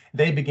considering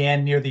they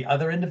began near the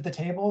other end of the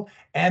table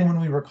and when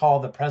we recall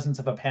the presence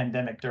of a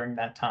pandemic during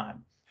that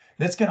time.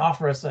 This can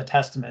offer us a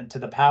testament to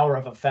the power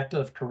of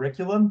effective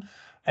curriculum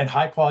and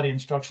high quality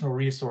instructional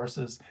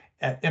resources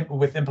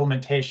with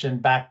implementation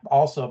backed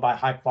also by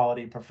high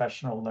quality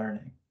professional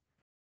learning.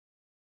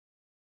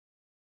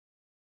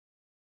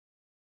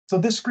 So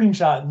this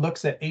screenshot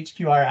looks at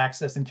HQIR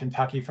access in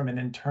Kentucky from an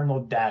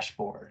internal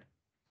dashboard.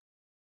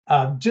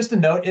 Just a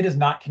note, it is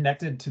not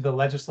connected to the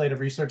Legislative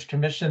Research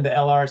Commission, the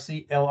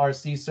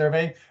LRC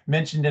survey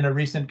mentioned in a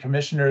recent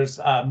commissioner's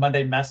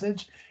Monday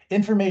message.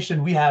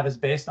 Information we have is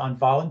based on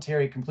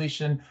voluntary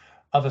completion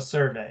of a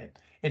survey.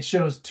 It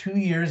shows 2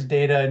 years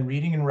data in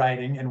reading and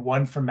writing and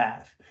 1 for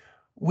math.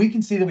 We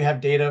can see that we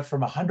have data from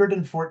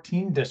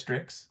 114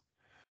 districts,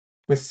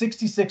 with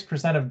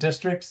 66% of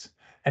districts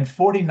and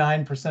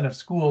 49% of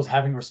schools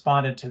having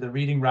responded to the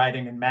reading,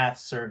 writing, and math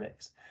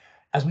surveys.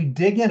 As we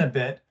dig in a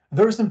bit,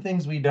 there are some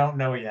things we don't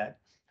know yet.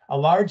 A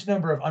large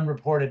number of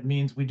unreported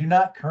means we do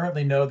not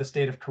currently know the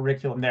state of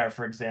curriculum there,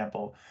 for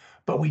example.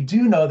 But we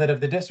do know that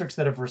of the districts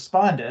that have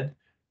responded,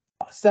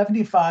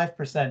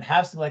 75%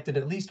 have selected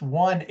at least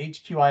one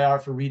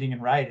HQIR for reading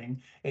and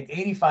writing, and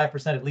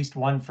 85% at least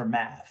one for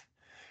math.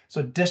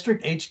 So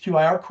district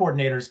HQIR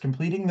coordinators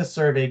completing the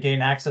survey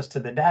gain access to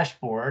the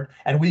dashboard,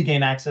 and we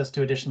gain access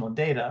to additional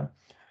data.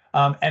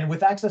 And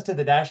with access to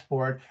the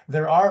dashboard,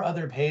 there are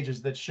other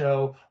pages that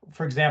show,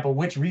 for example,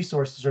 which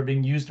resources are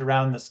being used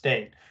around the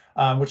state,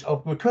 which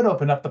could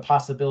open up the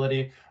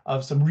possibility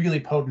of some really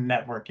potent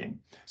networking.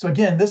 So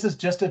again, this is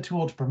just a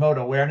tool to promote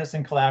awareness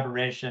and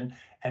collaboration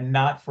and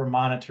not for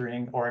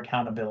monitoring or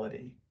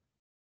accountability.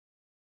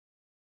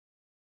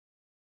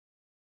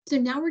 So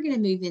now we're going to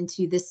move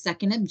into the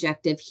second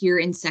objective here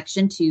in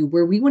section 2,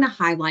 where we want to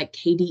highlight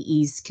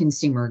KDE's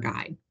consumer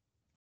guide.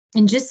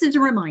 And just as a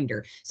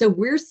reminder, so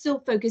we're still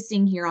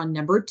focusing here on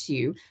number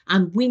 2.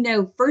 We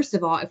know, first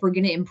of all, if we're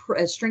going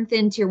to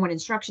strengthen Tier 1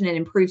 instruction and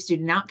improve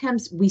student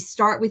outcomes, we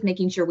start with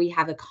making sure we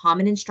have a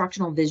common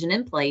instructional vision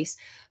in place.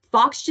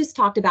 Fox just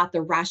talked about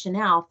the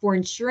rationale for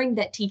ensuring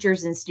that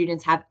teachers and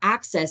students have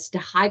access to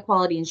high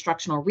quality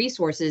instructional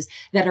resources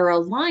that are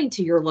aligned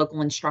to your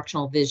local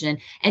instructional vision.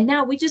 And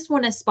now we just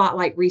want to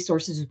spotlight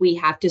resources we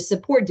have to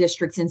support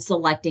districts in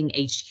selecting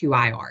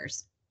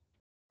HQIRs.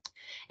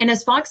 And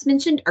as Fox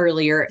mentioned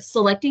earlier,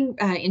 selecting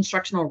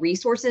instructional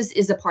resources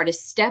is a part of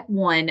step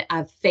 1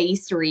 of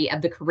phase 3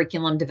 of the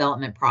curriculum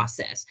development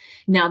process.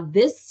 Now,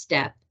 this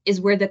step is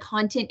where the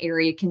content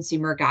area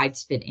consumer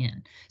guides fit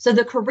in. So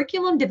the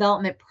curriculum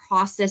development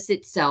process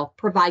itself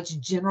provides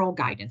general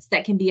guidance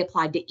that can be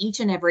applied to each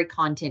and every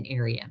content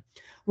area,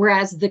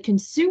 whereas the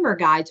consumer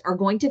guides are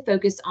going to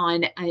focus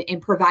on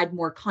and provide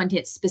more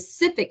content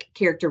specific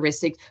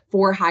characteristics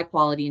for high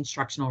quality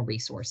instructional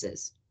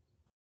resources.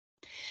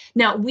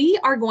 Now, we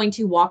are going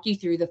to walk you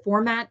through the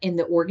format and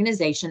the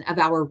organization of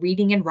our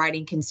reading and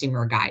writing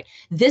consumer guide.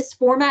 This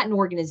format and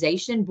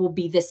organization will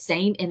be the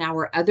same in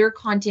our other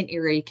content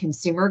area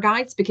consumer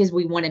guides because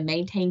we want to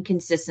maintain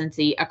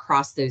consistency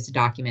across those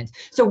documents.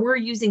 So we're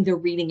using the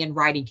reading and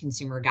writing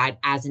consumer guide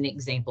as an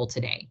example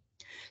today.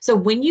 So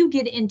when you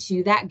get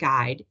into that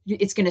guide,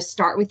 it's going to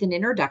start with an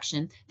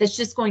introduction that's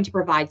just going to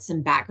provide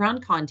some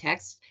background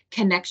context,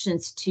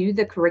 connections to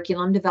the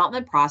curriculum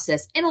development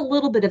process, and a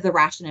little bit of the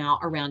rationale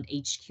around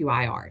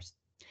HQIRs.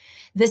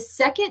 The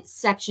second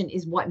section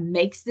is what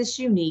makes this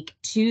unique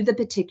to the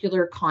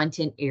particular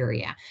content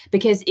area,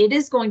 because it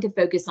is going to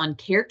focus on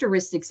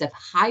characteristics of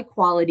high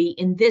quality,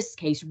 in this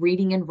case,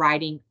 reading and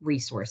writing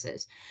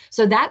resources.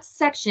 So that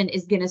section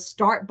is going to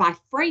start by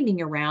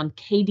framing around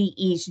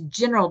KDE's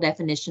general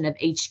definition of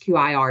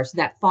HQIRs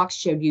that Fox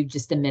showed you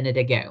just a minute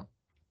ago.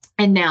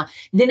 And now,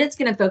 then it's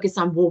going to focus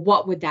on, well,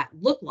 what would that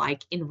look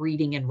like in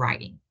reading and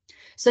writing?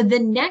 So the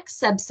next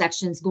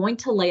subsection is going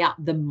to lay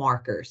out the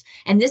markers.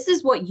 And this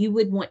is what you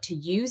would want to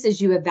use as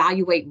you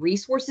evaluate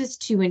resources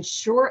to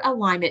ensure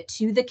alignment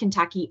to the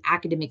Kentucky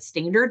academic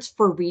standards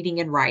for reading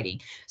and writing.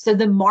 So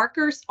the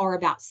markers are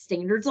about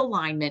standards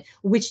alignment,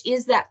 which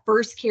is that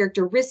first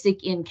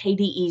characteristic in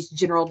KDE's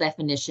general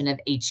definition of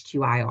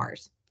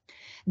HQIRs.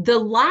 The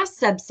last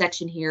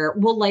subsection here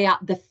will lay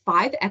out the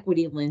 5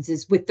 equity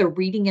lenses with the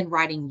reading and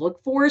writing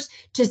look-fors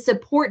to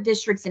support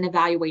districts in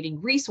evaluating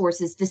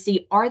resources to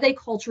see, are they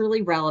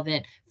culturally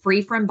relevant,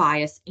 free from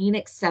bias, and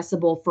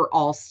accessible for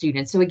all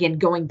students? So again,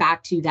 going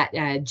back to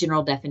that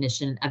general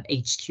definition of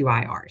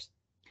HQIRs.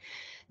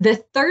 The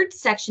third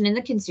section in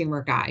the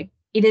consumer guide,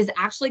 it is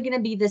actually going to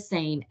be the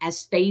same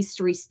as phase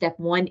 3, step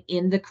 1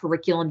 in the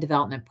curriculum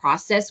development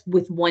process,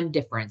 with one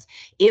difference.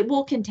 It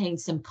will contain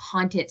some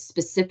content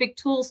specific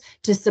tools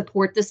to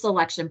support the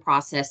selection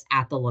process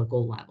at the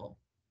local level.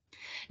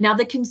 Now,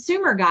 the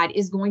consumer guide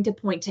is going to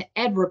point to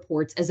Ed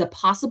reports as a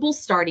possible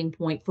starting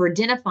point for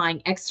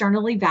identifying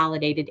externally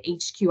validated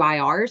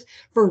HQIRs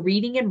for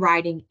reading and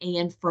writing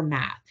and for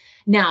math.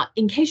 Now,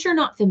 in case you're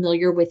not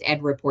familiar with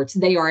Ed reports,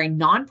 they are a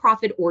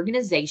nonprofit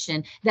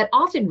organization that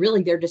often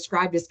really they're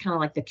described as kind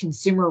of like the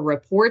consumer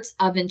reports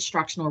of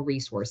instructional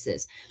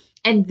resources.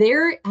 And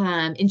their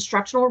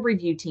instructional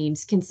review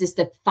teams consist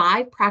of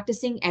 5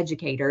 practicing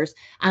educators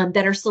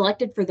that are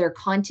selected for their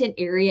content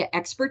area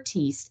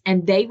expertise,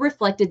 and they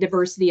reflect a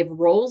diversity of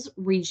roles,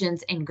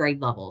 regions, and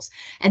grade levels.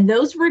 And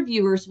those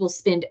reviewers will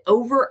spend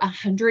over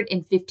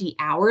 150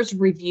 hours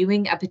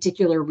reviewing a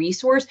particular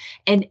resource,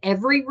 and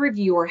every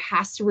reviewer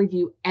has to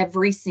review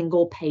every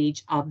single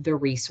page of the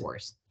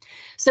resource.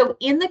 So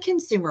in the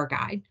consumer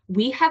guide,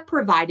 we have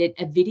provided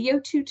a video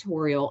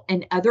tutorial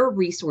and other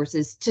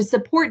resources to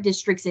support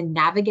districts in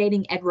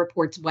navigating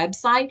EdReport's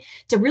website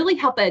to really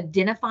help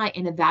identify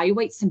and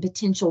evaluate some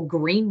potential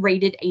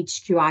green-rated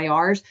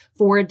HQIRs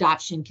for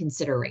adoption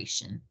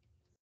consideration.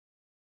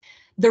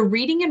 The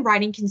Reading and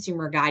Writing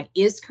Consumer Guide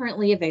is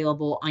currently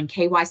available on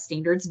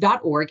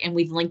kystandards.org, and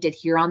we've linked it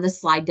here on the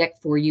slide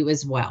deck for you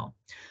as well.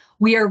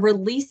 We are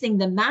releasing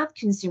the Math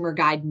Consumer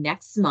Guide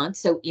next month,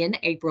 so in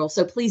April,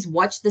 so please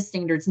watch the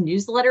Standards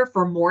newsletter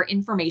for more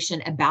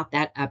information about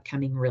that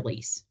upcoming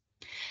release.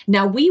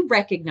 Now, we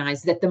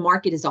recognize that the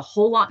market is a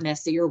whole lot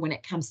messier when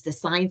it comes to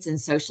science and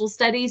social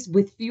studies,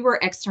 with fewer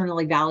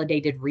externally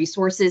validated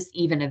resources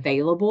even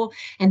available.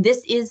 And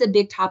this is a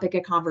big topic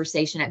of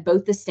conversation at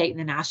both the state and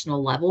the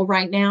national level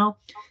right now.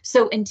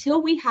 So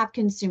until we have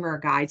consumer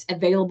guides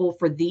available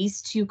for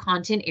these 2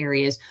 content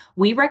areas,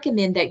 we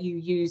recommend that you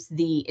use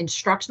the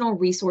instructional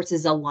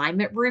resources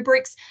alignment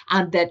rubrics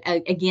that,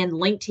 again,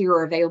 linked here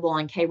are available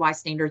on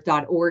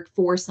kystandards.org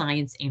for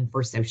science and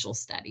for social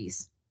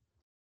studies.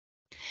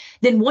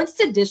 Then once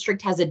the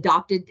district has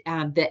adopted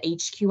the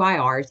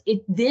HQIRs,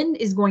 it then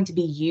is going to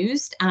be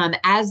used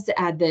as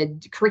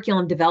the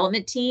curriculum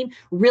development team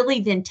really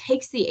then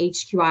takes the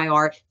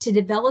HQIR to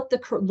develop the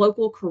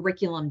local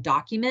curriculum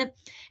document.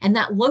 And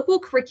that local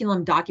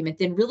curriculum document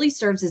then really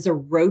serves as a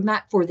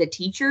roadmap for the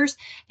teachers.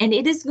 And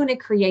it is going to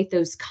create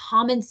those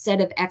common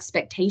set of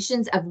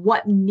expectations of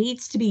what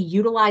needs to be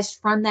utilized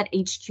from that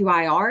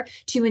HQIR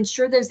to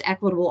ensure those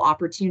equitable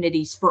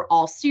opportunities for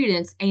all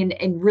students, and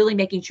really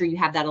making sure you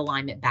have that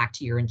alignment back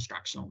to your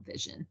instructional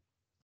vision.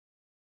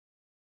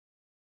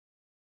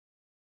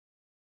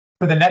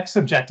 For the next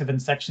objective in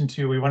section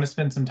 2, we want to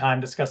spend some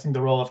time discussing the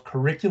role of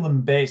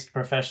curriculum-based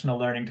professional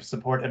learning to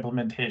support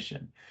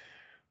implementation.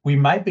 We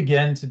might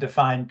begin to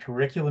define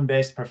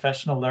curriculum-based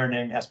professional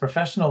learning as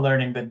professional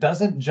learning that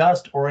doesn't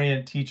just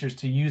orient teachers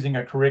to using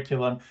a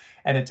curriculum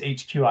and its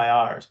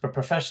HQIRs, but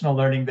professional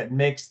learning that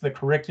makes the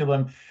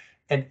curriculum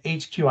and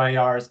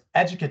HQIRs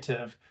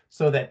educative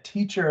so that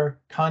teacher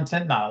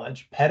content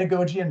knowledge,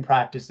 pedagogy, and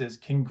practices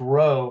can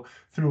grow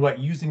through what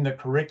using the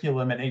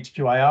curriculum and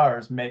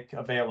HQIRs make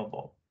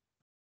available.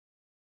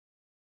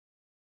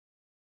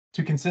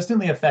 To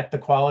consistently affect the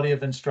quality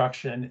of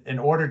instruction in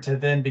order to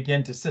then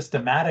begin to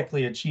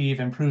systematically achieve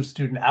improved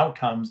student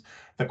outcomes,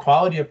 the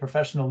quality of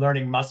professional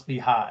learning must be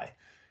high.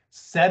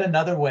 Said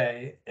another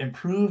way,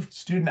 improved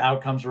student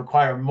outcomes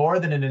require more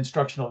than an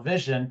instructional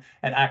vision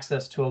and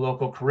access to a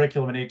local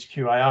curriculum and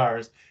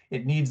HQIRs.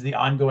 It needs the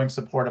ongoing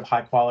support of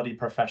high-quality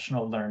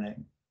professional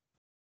learning.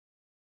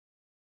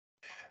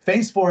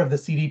 Phase 4 of the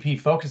CDP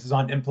focuses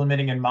on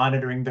implementing and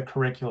monitoring the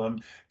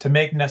curriculum to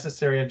make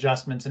necessary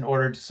adjustments in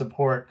order to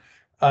support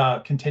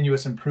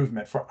continuous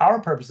improvement. For our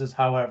purposes,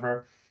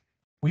 however,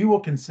 we will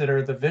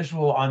consider the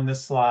visual on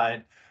this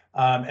slide,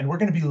 and we're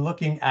going to be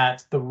looking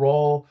at the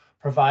role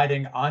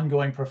providing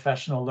ongoing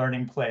professional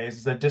learning plays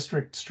as the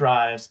district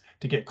strives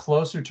to get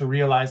closer to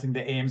realizing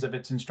the aims of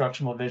its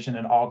instructional vision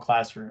in all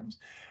classrooms,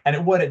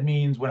 and what it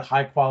means when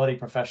high-quality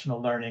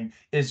professional learning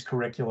is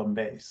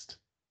curriculum-based.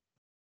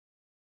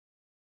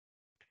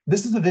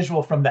 This is a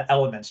visual from the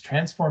Elements,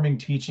 Transforming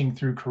Teaching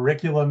Through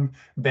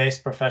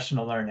Curriculum-Based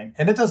Professional Learning.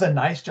 And it does a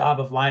nice job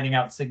of lining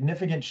out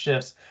significant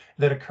shifts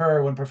that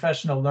occur when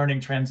professional learning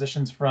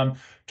transitions from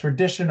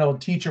traditional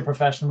teacher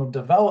professional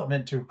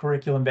development to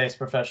curriculum-based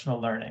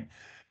professional learning.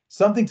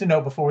 Something to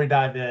note before we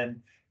dive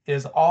in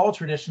is all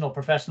traditional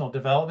professional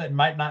development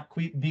might not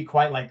be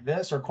quite like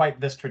this or quite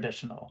this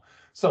traditional.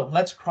 So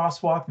let's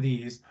crosswalk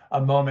these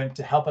a moment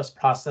to help us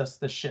process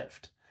the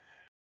shift.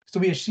 So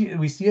we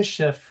see a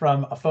shift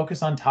from a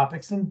focus on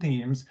topics and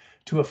themes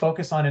to a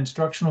focus on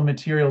instructional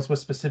materials with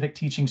specific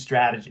teaching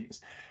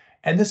strategies.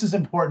 And this is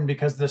important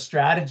because the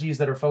strategies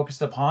that are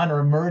focused upon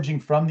are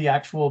emerging from the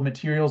actual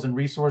materials and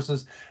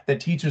resources that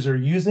teachers are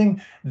using.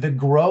 The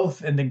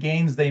growth and the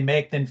gains they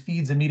make then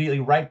feeds immediately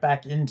right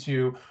back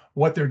into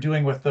what they're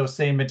doing with those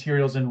same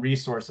materials and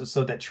resources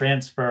so that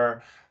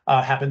transfer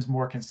happens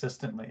more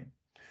consistently.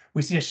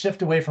 We see a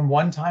shift away from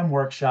one-time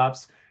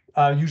workshops,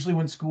 usually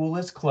when school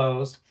is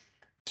closed,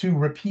 to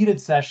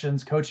repeated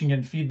sessions, coaching,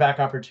 and feedback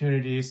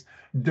opportunities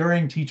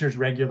during teachers'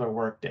 regular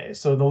work days.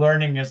 So the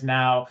learning is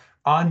now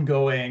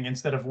ongoing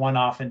instead of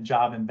one-off and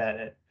job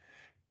embedded.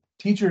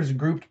 Teachers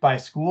grouped by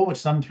school, which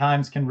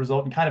sometimes can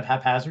result in kind of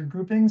haphazard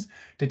groupings,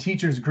 to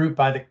teachers grouped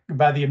by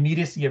the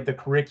immediacy of the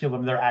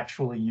curriculum they're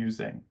actually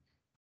using.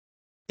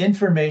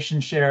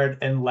 Information shared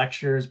in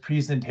lectures,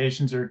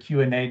 presentations, or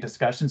Q&A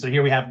discussions. So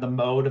here we have the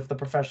mode of the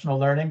professional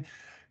learning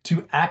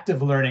to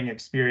active learning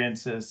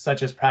experiences,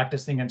 such as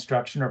practicing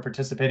instruction or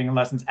participating in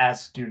lessons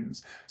as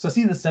students. So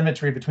see the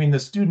symmetry between the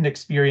student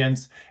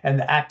experience and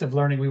the active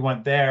learning we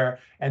want there,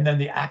 and then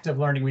the active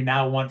learning we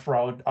now want for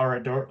our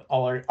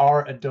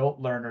adult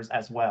learners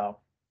as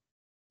well.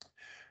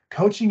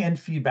 Coaching and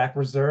feedback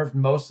reserved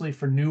mostly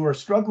for new or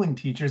struggling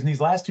teachers, and these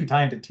last two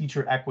tie into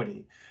teacher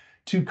equity.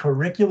 To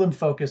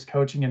curriculum-focused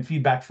coaching and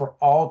feedback for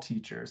all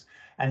teachers,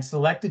 and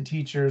selected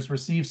teachers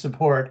receive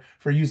support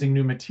for using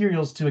new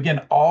materials to,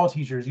 again, all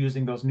teachers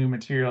using those new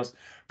materials,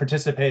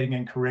 participating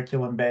in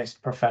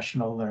curriculum-based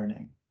professional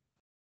learning.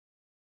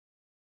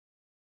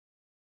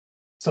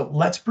 So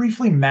let's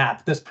briefly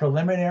map this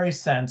preliminary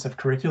sense of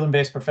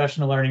curriculum-based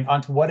professional learning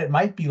onto what it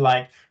might be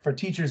like for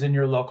teachers in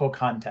your local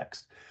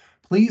context.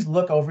 Please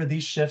look over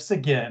these shifts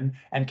again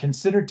and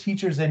consider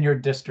teachers in your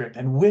district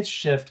and which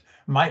shift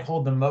might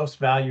hold the most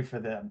value for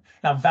them.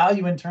 Now,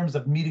 value in terms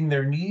of meeting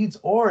their needs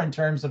or in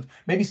terms of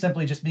maybe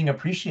simply just being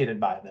appreciated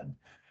by them.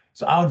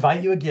 So I'll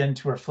invite you again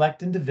to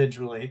reflect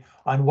individually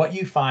on what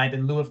you find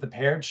in lieu of the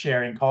paired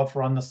sharing called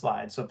for on the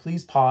slide. So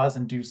please pause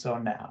and do so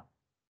now.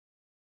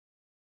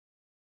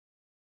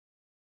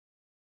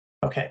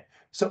 Okay,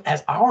 so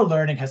as our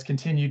learning has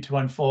continued to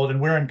unfold and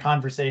we're in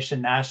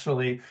conversation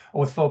nationally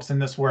with folks in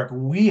this work,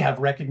 we have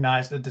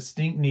recognized a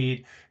distinct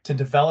need to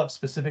develop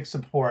specific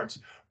supports,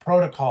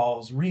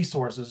 protocols,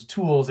 resources,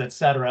 tools, et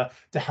cetera,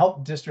 to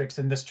help districts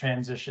in this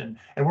transition.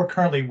 And we're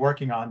currently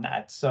working on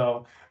that.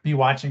 So be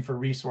watching for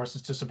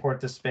resources to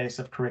support this space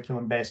of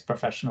curriculum-based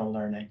professional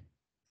learning.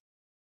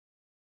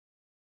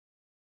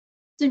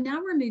 So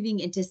now we're moving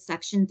into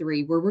section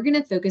 3, where we're going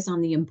to focus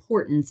on the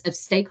importance of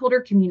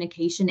stakeholder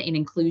communication and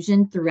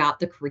inclusion throughout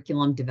the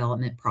curriculum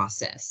development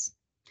process.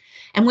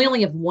 And we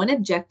only have one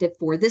objective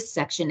for this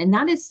section, and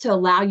that is to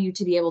allow you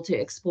to be able to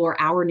explore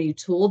our new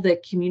tool,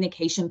 the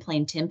communication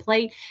plan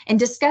template, and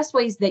discuss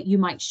ways that you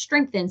might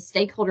strengthen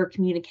stakeholder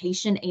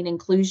communication and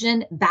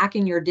inclusion back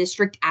in your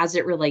district as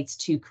it relates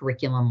to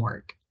curriculum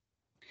work.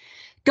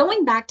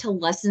 Going back to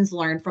lessons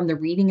learned from the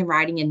reading and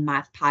writing and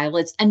math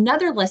pilots,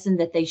 another lesson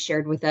that they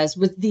shared with us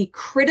was the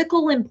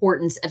critical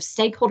importance of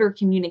stakeholder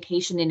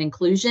communication and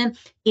inclusion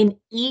in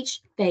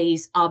each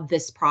phase of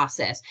this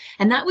process.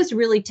 And that was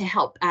really to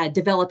help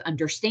develop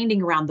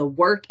understanding around the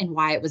work and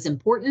why it was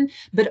important,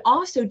 but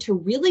also to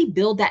really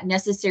build that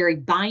necessary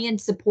buy-in,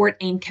 support,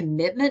 and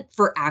commitment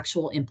for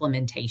actual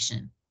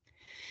implementation.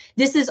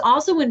 This is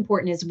also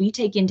important as we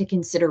take into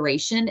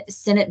consideration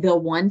Senate Bill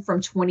 1 from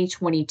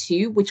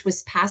 2022, which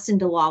was passed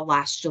into law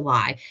last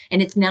July,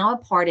 and it's now a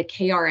part of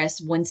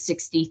KRS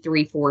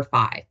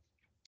 16345.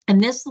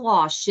 And this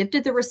law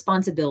shifted the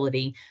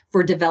responsibility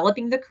for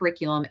developing the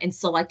curriculum and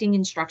selecting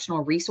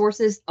instructional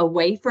resources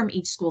away from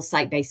each school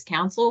site-based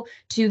council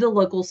to the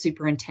local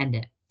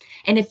superintendent.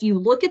 And if you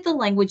look at the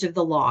language of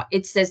the law,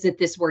 it says that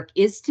this work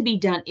is to be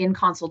done in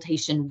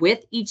consultation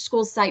with each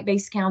school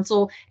site-based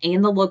council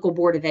and the local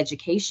board of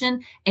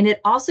education. And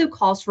it also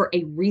calls for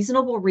a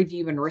reasonable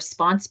review and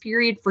response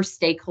period for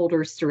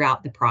stakeholders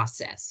throughout the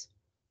process.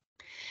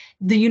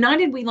 The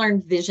United We Learn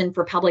vision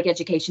for public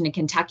education in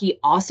Kentucky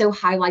also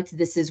highlights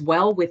this as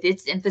well, with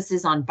its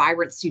emphasis on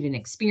vibrant student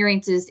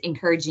experiences,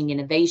 encouraging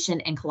innovation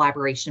and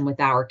collaboration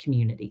with our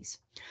communities.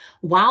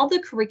 While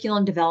the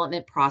curriculum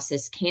development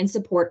process can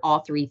support all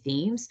three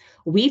themes,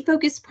 we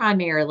focus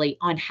primarily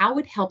on how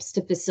it helps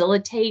to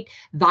facilitate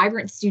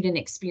vibrant student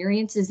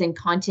experiences and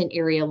content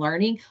area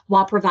learning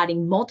while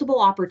providing multiple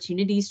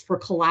opportunities for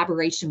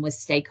collaboration with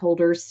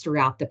stakeholders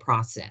throughout the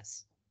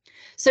process.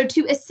 So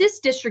to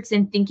assist districts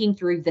in thinking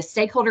through the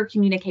stakeholder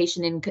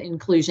communication and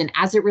inclusion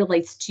as it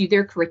relates to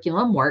their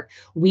curriculum work,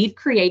 we've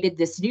created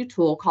this new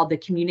tool called the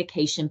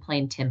Communication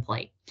Plan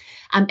Template.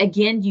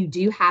 Again, you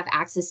do have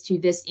access to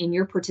this in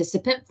your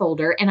participant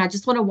folder, and I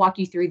just want to walk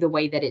you through the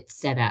way that it's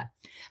set up.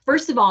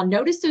 First of all,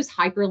 notice those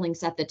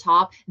hyperlinks at the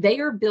top. They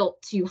are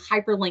built to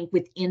hyperlink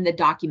within the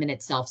document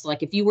itself. So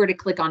like if you were to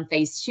click on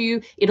phase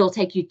 2, it'll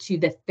take you to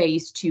the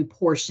phase 2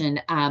 portion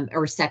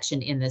or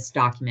section in this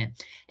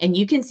document. And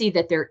you can see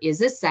that there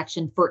is a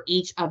section for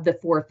each of the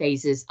 4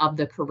 phases of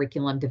the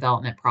curriculum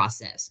development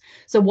process.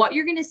 So what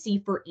you're going to see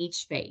for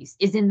each phase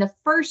is in the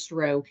first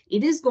row,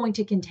 it is going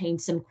to contain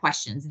some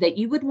questions that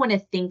you would want to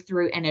think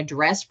through and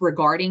address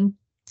regarding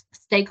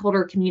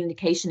stakeholder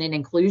communication and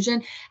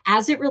inclusion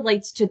as it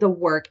relates to the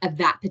work of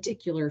that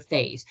particular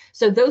phase.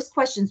 So those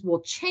questions will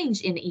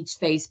change in each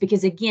phase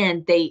because,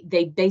 again,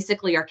 they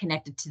basically are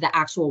connected to the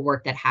actual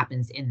work that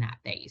happens in that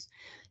phase.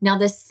 Now,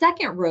 the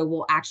second row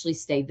will actually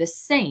stay the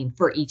same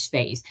for each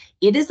phase.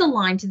 It is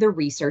aligned to the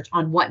research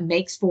on what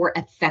makes for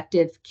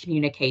effective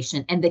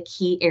communication and the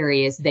key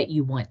areas that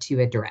you want to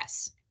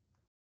address.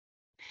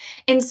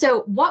 And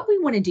so what we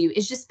want to do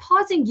is just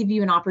pause and give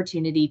you an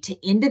opportunity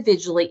to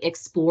individually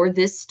explore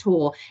this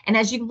tool. And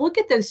as you look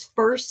at those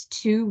first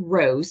 2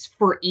 rows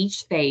for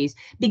each phase,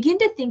 begin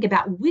to think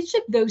about which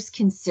of those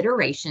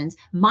considerations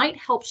might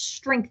help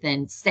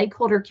strengthen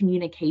stakeholder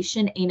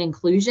communication and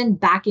inclusion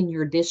back in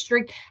your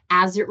district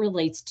as it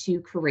relates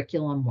to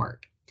curriculum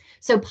work.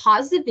 So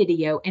pause the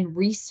video and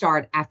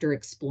restart after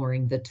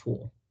exploring the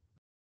tool.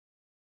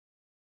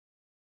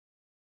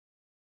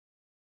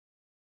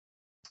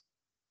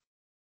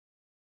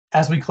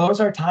 As we close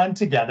our time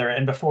together,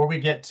 and before we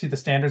get to the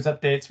standards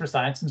updates for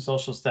science and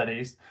social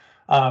studies,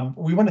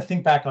 we want to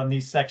think back on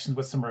these sections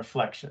with some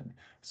reflection.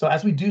 So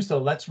as we do so,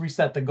 let's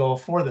reset the goal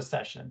for the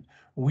session.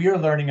 We are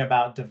learning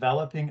about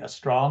developing a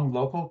strong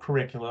local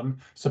curriculum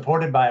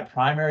supported by a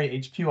primary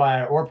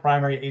HQIR or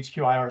primary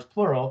HQIRs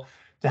plural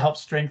to help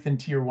strengthen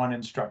Tier 1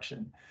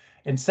 instruction.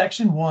 In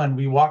Section 1,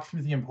 we walk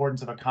through the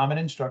importance of a common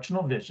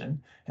instructional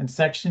vision. In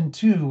Section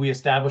 2, we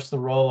establish the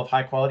role of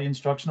high-quality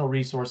instructional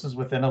resources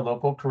within a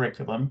local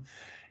curriculum.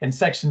 In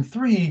Section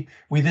 3,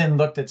 we then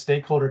looked at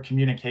stakeholder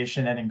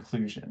communication and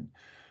inclusion.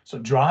 So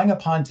drawing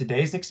upon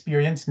today's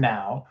experience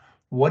now,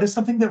 what is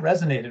something that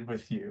resonated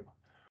with you?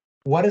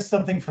 What is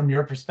something from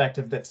your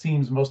perspective that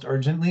seems most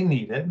urgently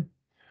needed?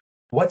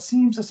 What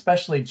seems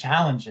especially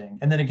challenging?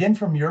 And then again,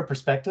 from your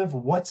perspective,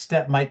 what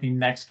step might be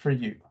next for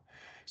you?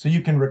 So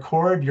you can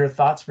record your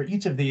thoughts for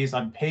each of these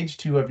on page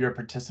 2 of your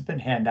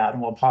participant handout,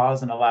 and we'll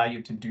pause and allow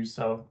you to do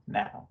so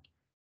now.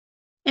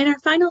 In our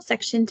final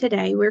section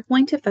today, we're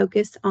going to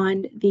focus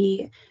on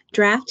the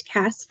draft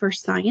CAS for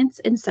science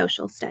and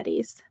social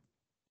studies.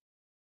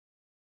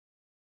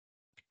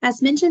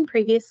 As mentioned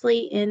previously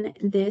in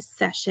this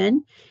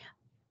session,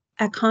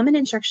 a common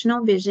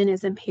instructional vision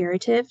is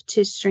imperative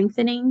to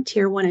strengthening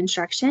Tier 1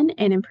 instruction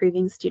and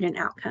improving student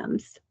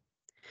outcomes.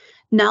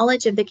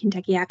 Knowledge of the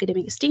Kentucky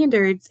Academic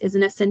Standards is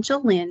an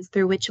essential lens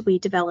through which we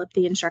develop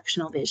the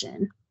instructional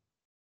vision.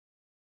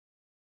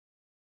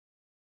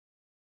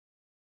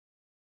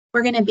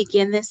 We're going to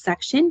begin this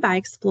section by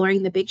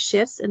exploring the big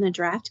shifts in the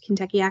draft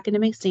Kentucky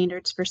Academic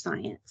Standards for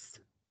Science.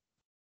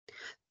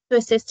 To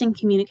assist in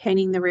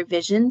communicating the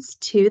revisions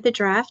to the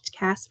draft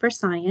CAS for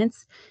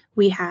Science,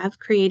 we have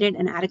created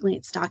an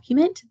at-a-glance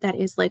document that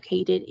is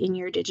located in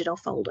your digital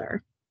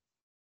folder.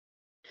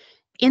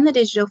 In the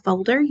digital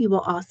folder, you will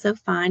also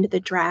find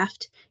the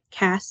draft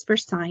CAS for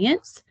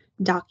Science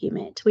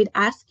document. We'd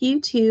ask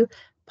you to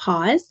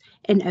pause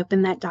and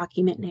open that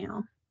document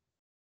now.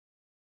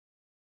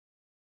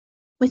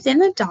 Within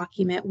the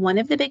document, one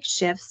of the big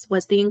shifts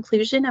was the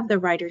inclusion of the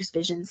writer's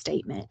vision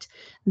statement.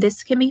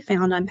 This can be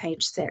found on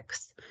page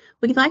 6.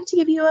 We'd like to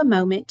give you a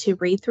moment to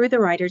read through the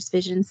writer's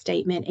vision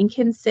statement and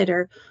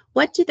consider,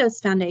 what do those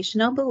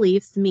foundational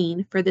beliefs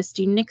mean for the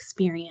student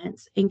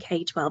experience in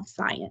K-12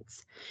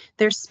 science?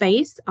 There's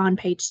space on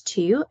page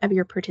 2 of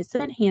your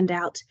participant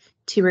handout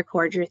to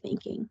record your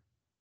thinking.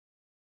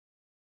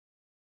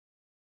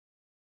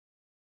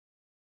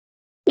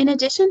 In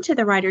addition to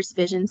the writer's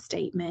vision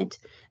statement,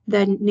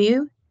 the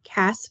new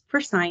CAS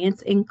for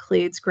Science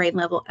includes grade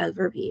level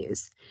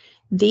overviews.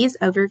 These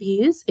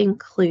overviews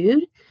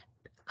include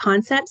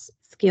concepts,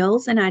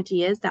 skills, and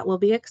ideas that will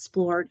be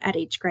explored at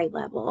each grade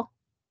level.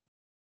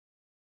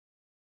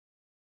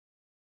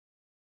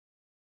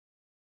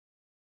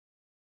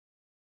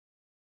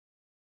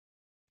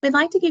 We'd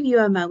like to give you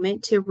a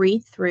moment to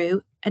read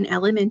through an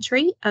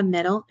elementary, a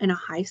middle, and a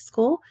high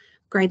school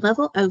grade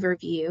level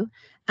overview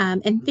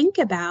and think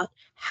about,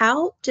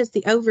 how does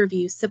the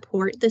overview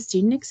support the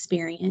student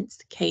experience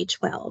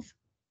K-12?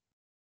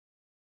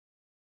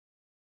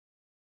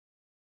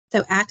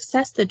 So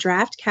access the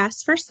draft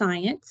CAS for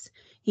Science.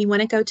 You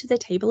want to go to the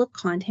table of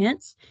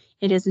contents.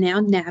 It is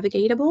now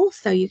navigatable,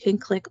 so you can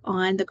click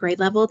on the grade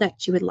level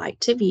that you would like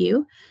to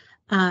view,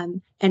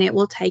 and it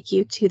will take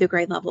you to the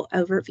grade level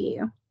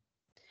overview.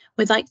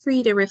 We'd like for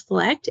you to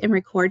reflect and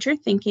record your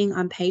thinking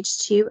on page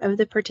 2 of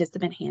the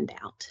participant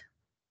handout.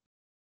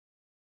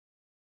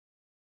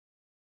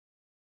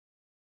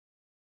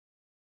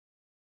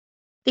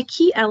 The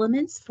key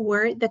elements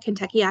for the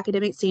Kentucky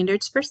Academic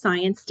Standards for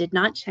Science did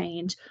not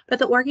change, but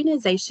the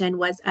organization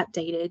was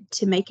updated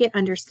to make it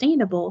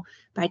understandable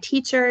by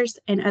teachers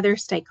and other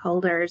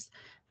stakeholders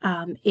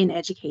in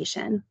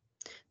education.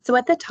 So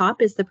at the top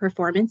is the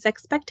performance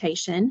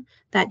expectation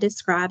that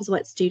describes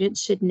what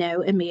students should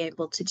know and be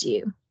able to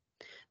do.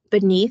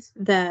 Beneath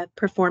the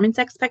performance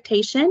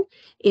expectation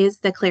is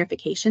the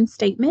clarification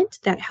statement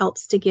that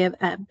helps to give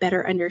a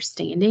better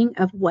understanding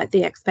of what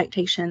the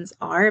expectations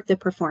are of the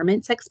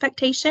performance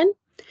expectation,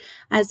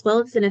 as well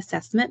as an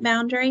assessment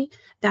boundary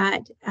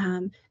that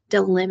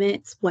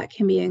delimits what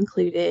can be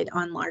included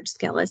on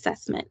large-scale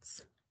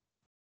assessments.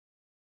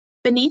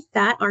 Beneath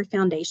that are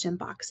foundation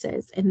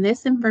boxes, and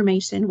this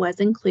information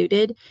was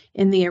included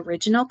in the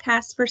original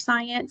CAS for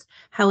Science.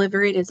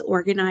 However, it is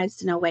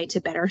organized in a way to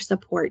better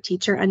support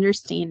teacher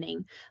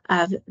understanding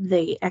of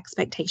the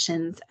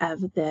expectations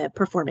of the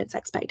performance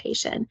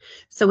expectation.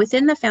 So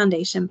within the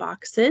foundation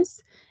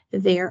boxes,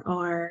 there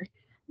are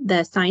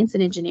the science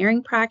and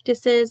engineering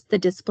practices, the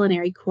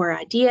disciplinary core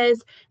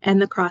ideas, and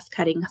the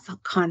cross-cutting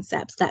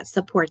concepts that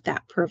support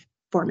that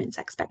performance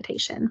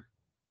expectation.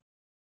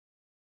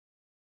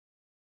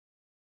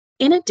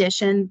 In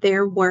addition,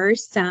 there were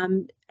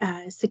some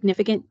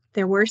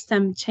there were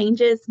some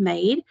changes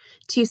made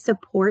to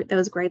support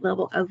those grade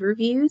level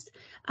overviews,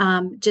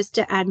 just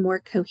to add more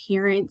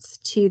coherence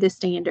to the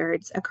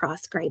standards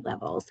across grade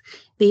levels.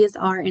 These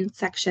are in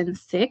section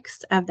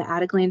 6 of the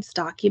at-a-glance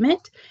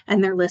document,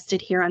 and they're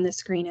listed here on the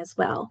screen as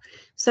well.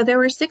 So there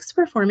were 6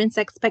 performance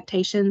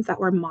expectations that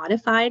were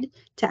modified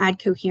to add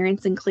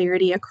coherence and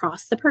clarity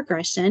across the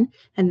progression,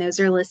 and those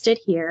are listed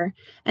here.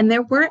 And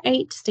there were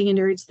 8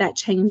 standards that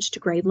changed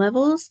grade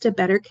levels to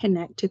better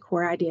connect to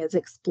core ideas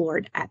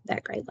explored at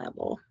that grade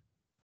level.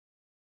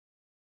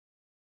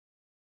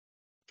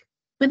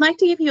 We'd like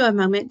to give you a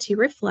moment to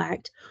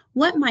reflect,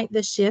 what might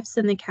the shifts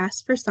in the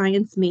CAS for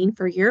Science mean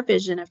for your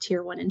vision of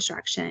Tier 1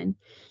 instruction?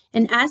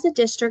 And as a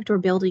district or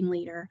building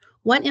leader,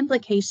 what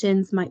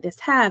implications might this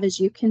have as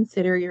you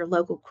consider your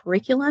local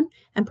curriculum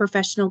and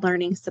professional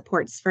learning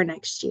supports for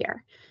next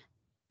year?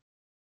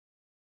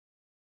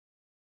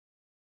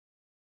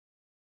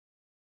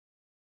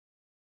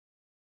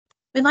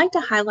 We'd like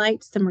to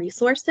highlight some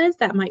resources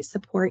that might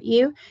support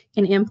you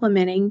in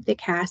implementing the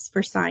CAS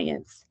for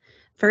Science.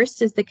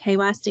 First is the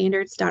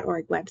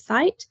kystandards.org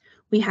website.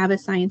 We have a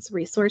science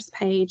resource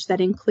page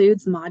that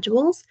includes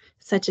modules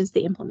such as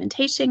the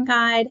implementation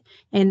guide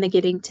and the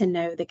Getting to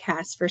Know the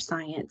CAS for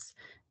Science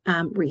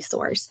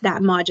resource.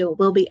 That module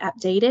will be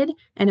updated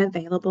and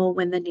available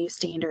when the new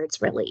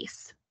standards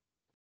release.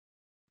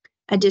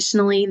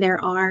 Additionally,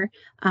 there are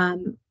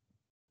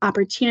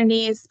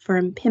opportunities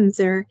from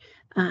PIMSR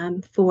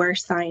for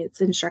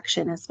science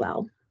instruction as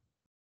well.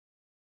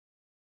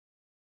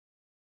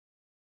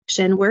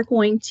 We're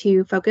going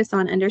to focus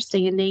on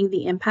understanding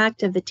the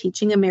impact of the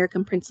Teaching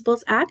American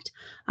Principles Act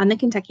on the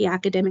Kentucky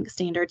Academic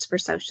Standards for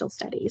Social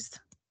Studies.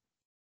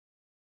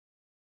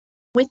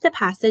 With the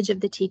passage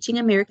of the Teaching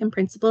American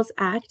Principles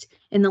Act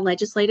in the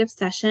legislative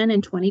session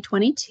in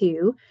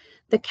 2022,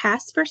 the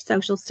CAS for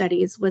Social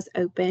Studies was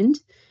opened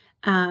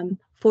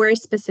for a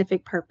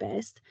specific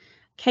purpose.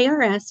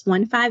 KRS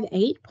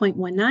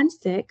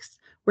 158.196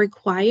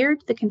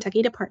 required the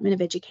Kentucky Department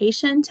of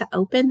Education to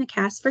open the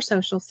CAS for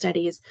Social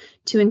Studies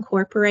to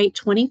incorporate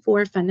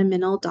 24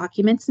 fundamental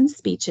documents and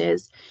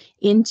speeches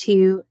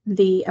into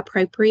the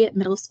appropriate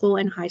middle school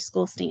and high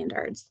school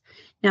standards.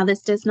 Now,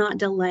 this does not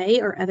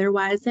delay or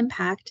otherwise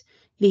impact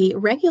the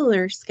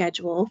regular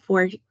schedule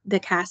for the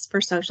CAS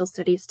for Social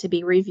Studies to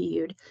be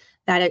reviewed,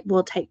 that it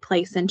will take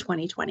place in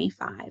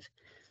 2025.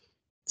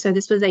 So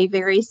this was a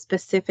very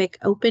specific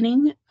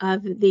opening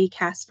of the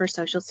CAS for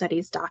Social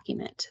Studies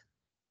document.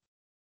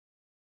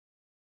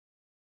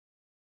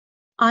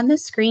 On the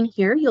screen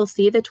here, you'll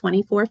see the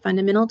 24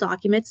 fundamental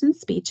documents and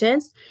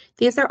speeches.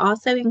 These are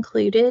also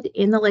included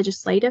in the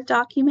legislative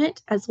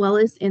document as well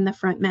as in the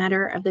front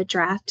matter of the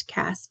draft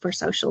CAS for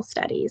Social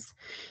Studies.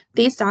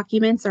 These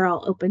documents are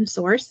all open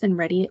source and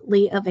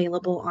readily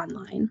available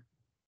online.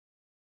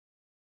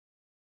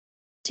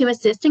 To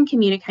assist in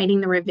communicating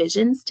the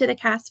revisions to the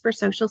CAS for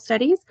Social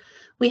Studies,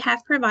 we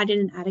have provided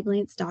an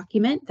at-a-glance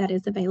document that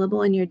is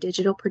available in your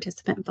digital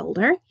participant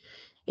folder.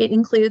 It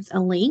includes a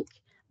link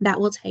that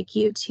will take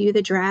you to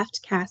the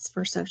draft CAS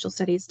for Social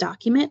Studies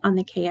document on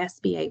the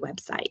KSBA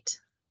website.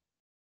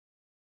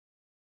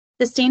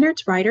 The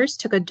standards writers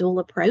took a dual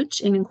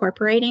approach in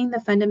incorporating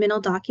the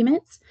fundamental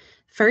documents.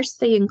 First,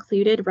 they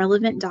included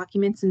relevant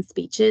documents and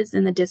speeches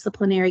in the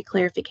disciplinary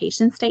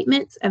clarification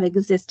statements of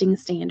existing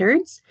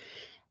standards.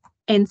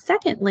 And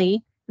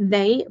secondly,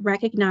 they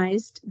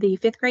recognized the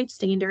 5th grade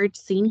standard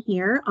seen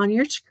here on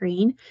your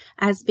screen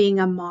as being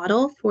a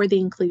model for the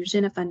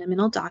inclusion of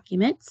fundamental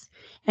documents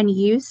and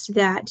used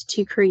that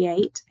to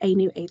create a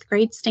new 8th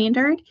grade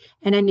standard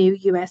and a new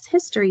U.S.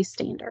 history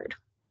standard.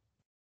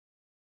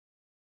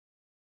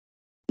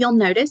 You'll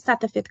notice that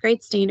the 5th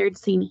grade standard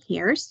seen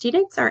here,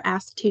 students are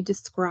asked to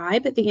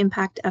describe the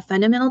impact of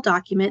fundamental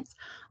documents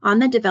on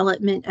the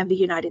development of the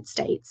United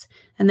States,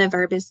 and the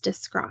verb is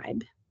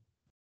describe.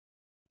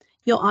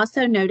 You'll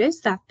also notice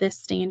that this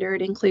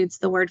standard includes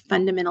the word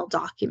fundamental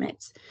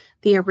documents.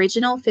 The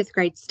original 5th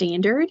grade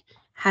standard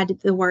had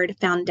the word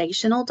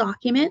foundational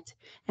document,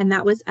 and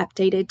that was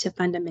updated to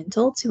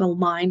fundamental to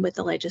align with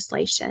the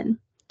legislation.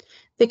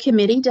 The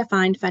committee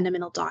defined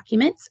fundamental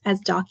documents as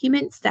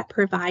documents that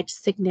provide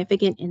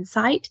significant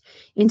insight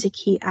into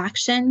key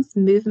actions,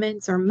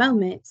 movements, or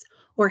moments,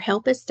 or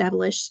help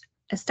establish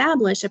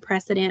a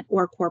precedent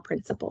or core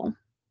principle.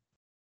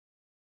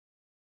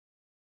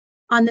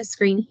 On the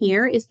screen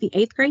here is the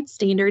 8th grade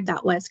standard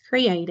that was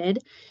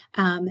created.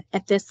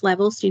 At this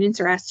level, students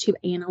are asked to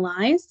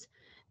analyze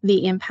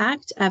the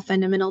impact of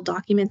fundamental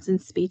documents and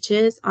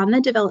speeches on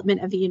the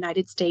development of the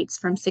United States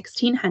from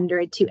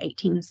 1600 to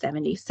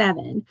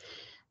 1877.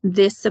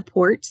 This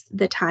supports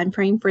the time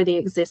frame for the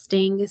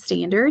existing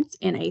standards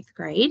in 8th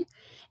grade,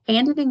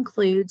 and it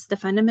includes the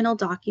fundamental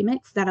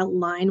documents that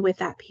align with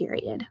that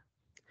period.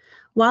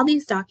 While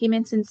these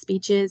documents and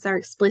speeches are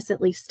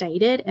explicitly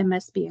stated and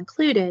must be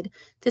included,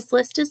 this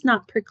list does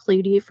not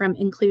preclude you from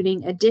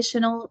including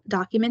additional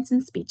documents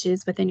and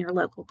speeches within your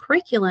local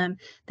curriculum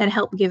that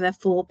help give a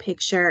full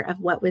picture of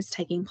what was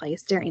taking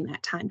place during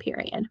that time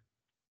period.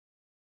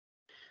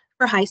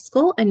 For high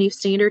school, a new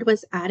standard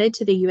was added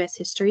to the U.S.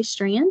 history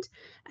strand.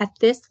 At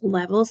this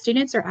level,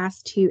 students are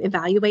asked to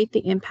evaluate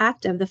the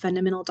impact of the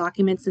fundamental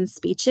documents and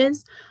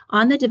speeches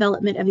on the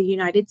development of the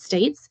United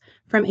States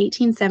from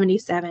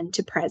 1877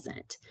 to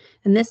present.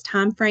 And this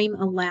time frame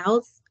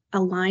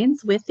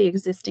aligns with the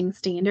existing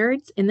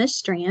standards in this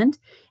strand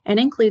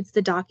and includes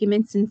the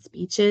documents and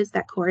speeches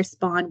that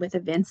correspond with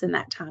events in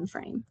that time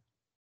frame.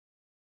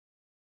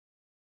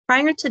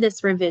 Prior to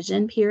this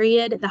revision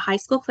period, the high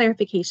school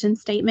clarification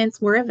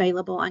statements were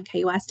available on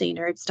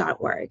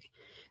KYStandards.org.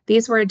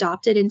 These were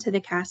adopted into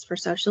the CAS for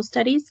Social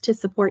Studies to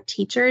support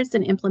teachers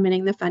in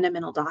implementing the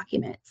fundamental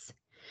documents.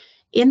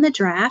 In the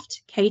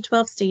draft,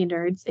 K-12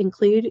 standards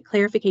include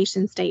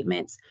clarification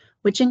statements,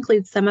 which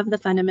include some of the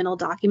fundamental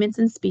documents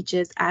and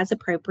speeches as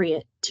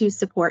appropriate to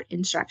support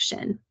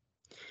instruction.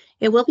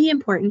 It will be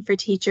important for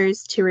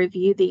teachers to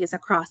review these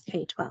across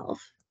K-12.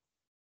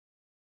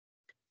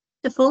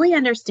 To fully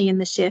understand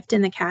the shift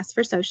in the CAS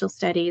for Social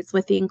Studies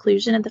with the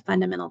inclusion of the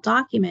fundamental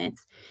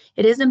documents,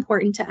 it is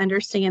important to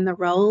understand the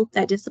role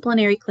that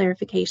disciplinary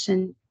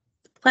clarification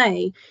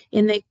play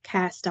in the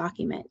CAS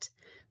document.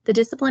 The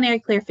disciplinary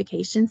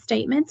clarification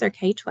statements are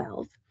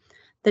K-12.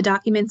 The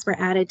documents were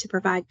added to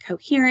provide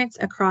coherence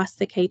across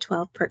the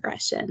K-12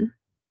 progression.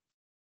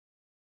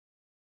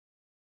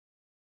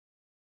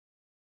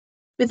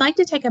 We'd like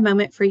to take a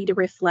moment for you to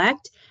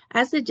reflect,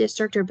 as a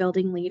district or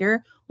building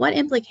leader, what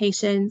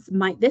implications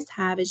might this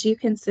have as you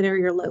consider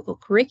your local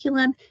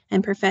curriculum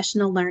and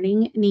professional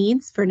learning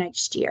needs for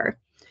next year.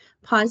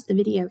 Pause the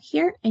video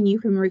here and you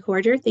can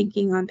record your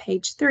thinking on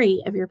page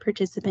 3 of your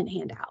participant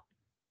handout.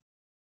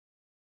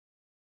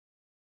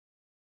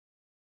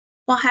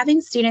 While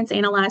having students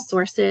analyze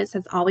sources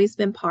has always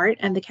been part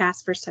of the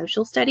CAS for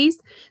Social Studies,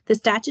 the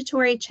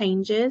statutory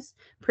changes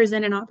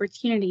present an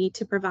opportunity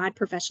to provide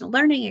professional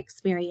learning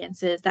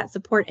experiences that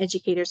support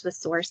educators with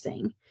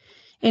sourcing.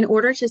 In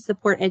order to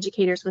support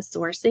educators with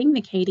sourcing,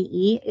 the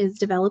KDE is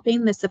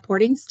developing the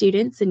Supporting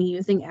Students in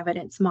Using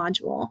Evidence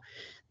module.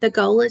 The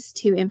goal is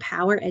to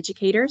empower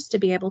educators to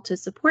be able to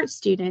support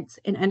students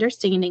in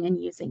understanding and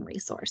using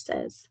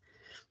resources.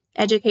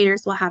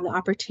 Educators will have the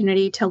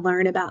opportunity to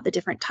learn about the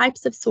different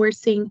types of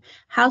sourcing,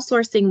 how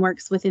sourcing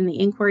works within the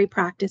inquiry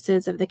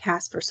practices of the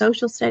CAS for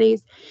Social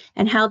Studies,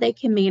 and how they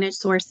can manage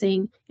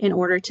sourcing in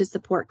order to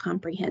support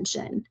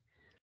comprehension.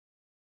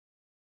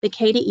 The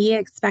KDE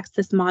expects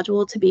this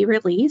module to be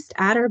released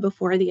at or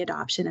before the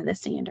adoption of the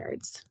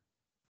standards.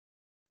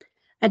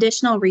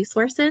 Additional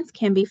resources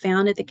can be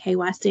found at the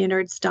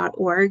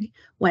KYStandards.org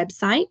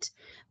website.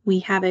 We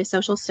have a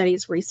social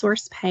studies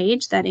resource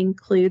page that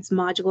includes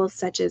modules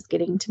such as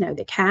getting to know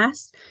the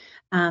CAS,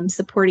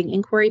 supporting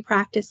inquiry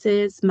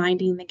practices,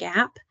 minding the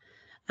gap.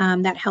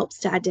 That helps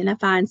to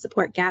identify and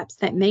support gaps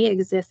that may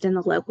exist in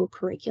the local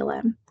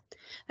curriculum.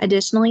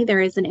 Additionally, there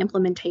is an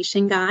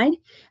implementation guide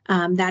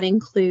that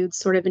includes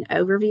sort of an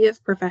overview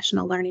of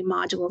professional learning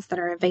modules that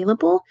are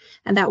available,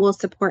 and that will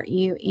support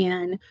you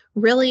in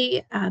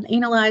really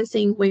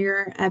analyzing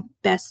where a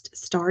best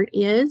start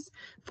is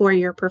for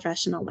your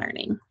professional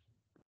learning.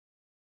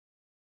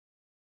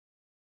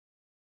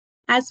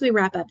 As we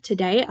wrap up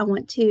today, I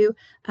want to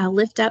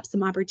lift up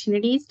some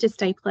opportunities to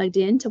stay plugged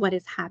in to what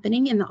is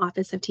happening in the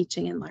Office of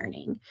Teaching and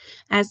Learning.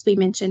 As we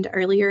mentioned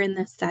earlier in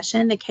this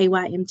session, the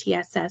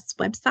KYMTSS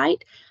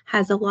website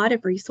has a lot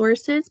of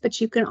resources, but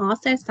you can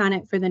also sign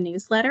up for the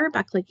newsletter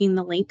by clicking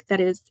the link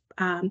that is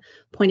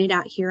pointed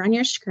out here on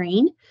your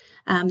screen.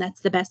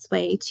 That's the best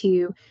way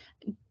to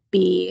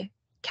be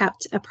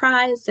kept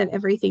apprised of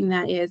everything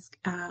that is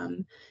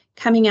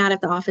coming out of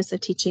the Office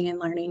of Teaching and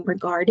Learning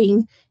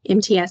regarding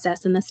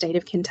MTSS in the state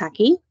of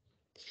Kentucky.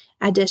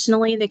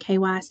 Additionally, the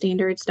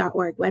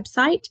KYStandards.org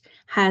website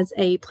has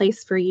a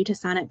place for you to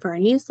sign up for a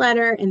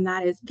newsletter, and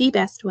that is the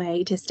best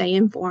way to stay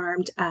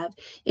informed of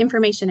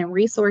information and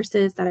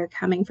resources that are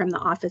coming from the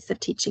Office of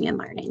Teaching and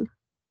Learning.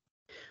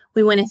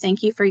 We want to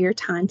thank you for your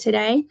time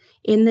today.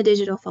 In the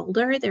digital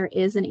folder, there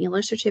is an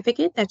ELA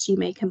certificate that you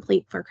may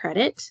complete for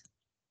credit.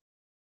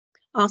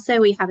 Also,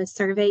 we have a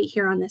survey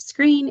here on the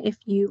screen. If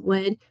you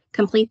would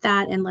complete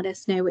that and let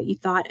us know what you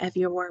thought of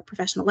your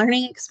professional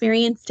learning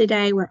experience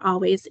today, we're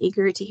always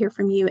eager to hear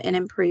from you and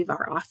improve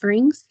our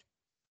offerings.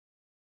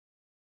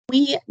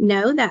 We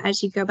know that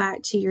as you go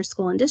back to your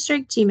school and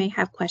district, you may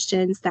have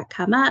questions that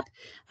come up.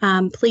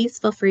 Please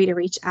feel free to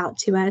reach out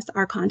to us.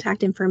 Our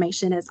contact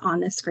information is on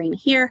the screen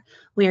here.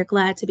 We are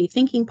glad to be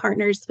thinking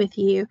partners with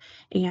you,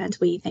 and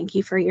we thank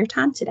you for your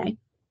time today.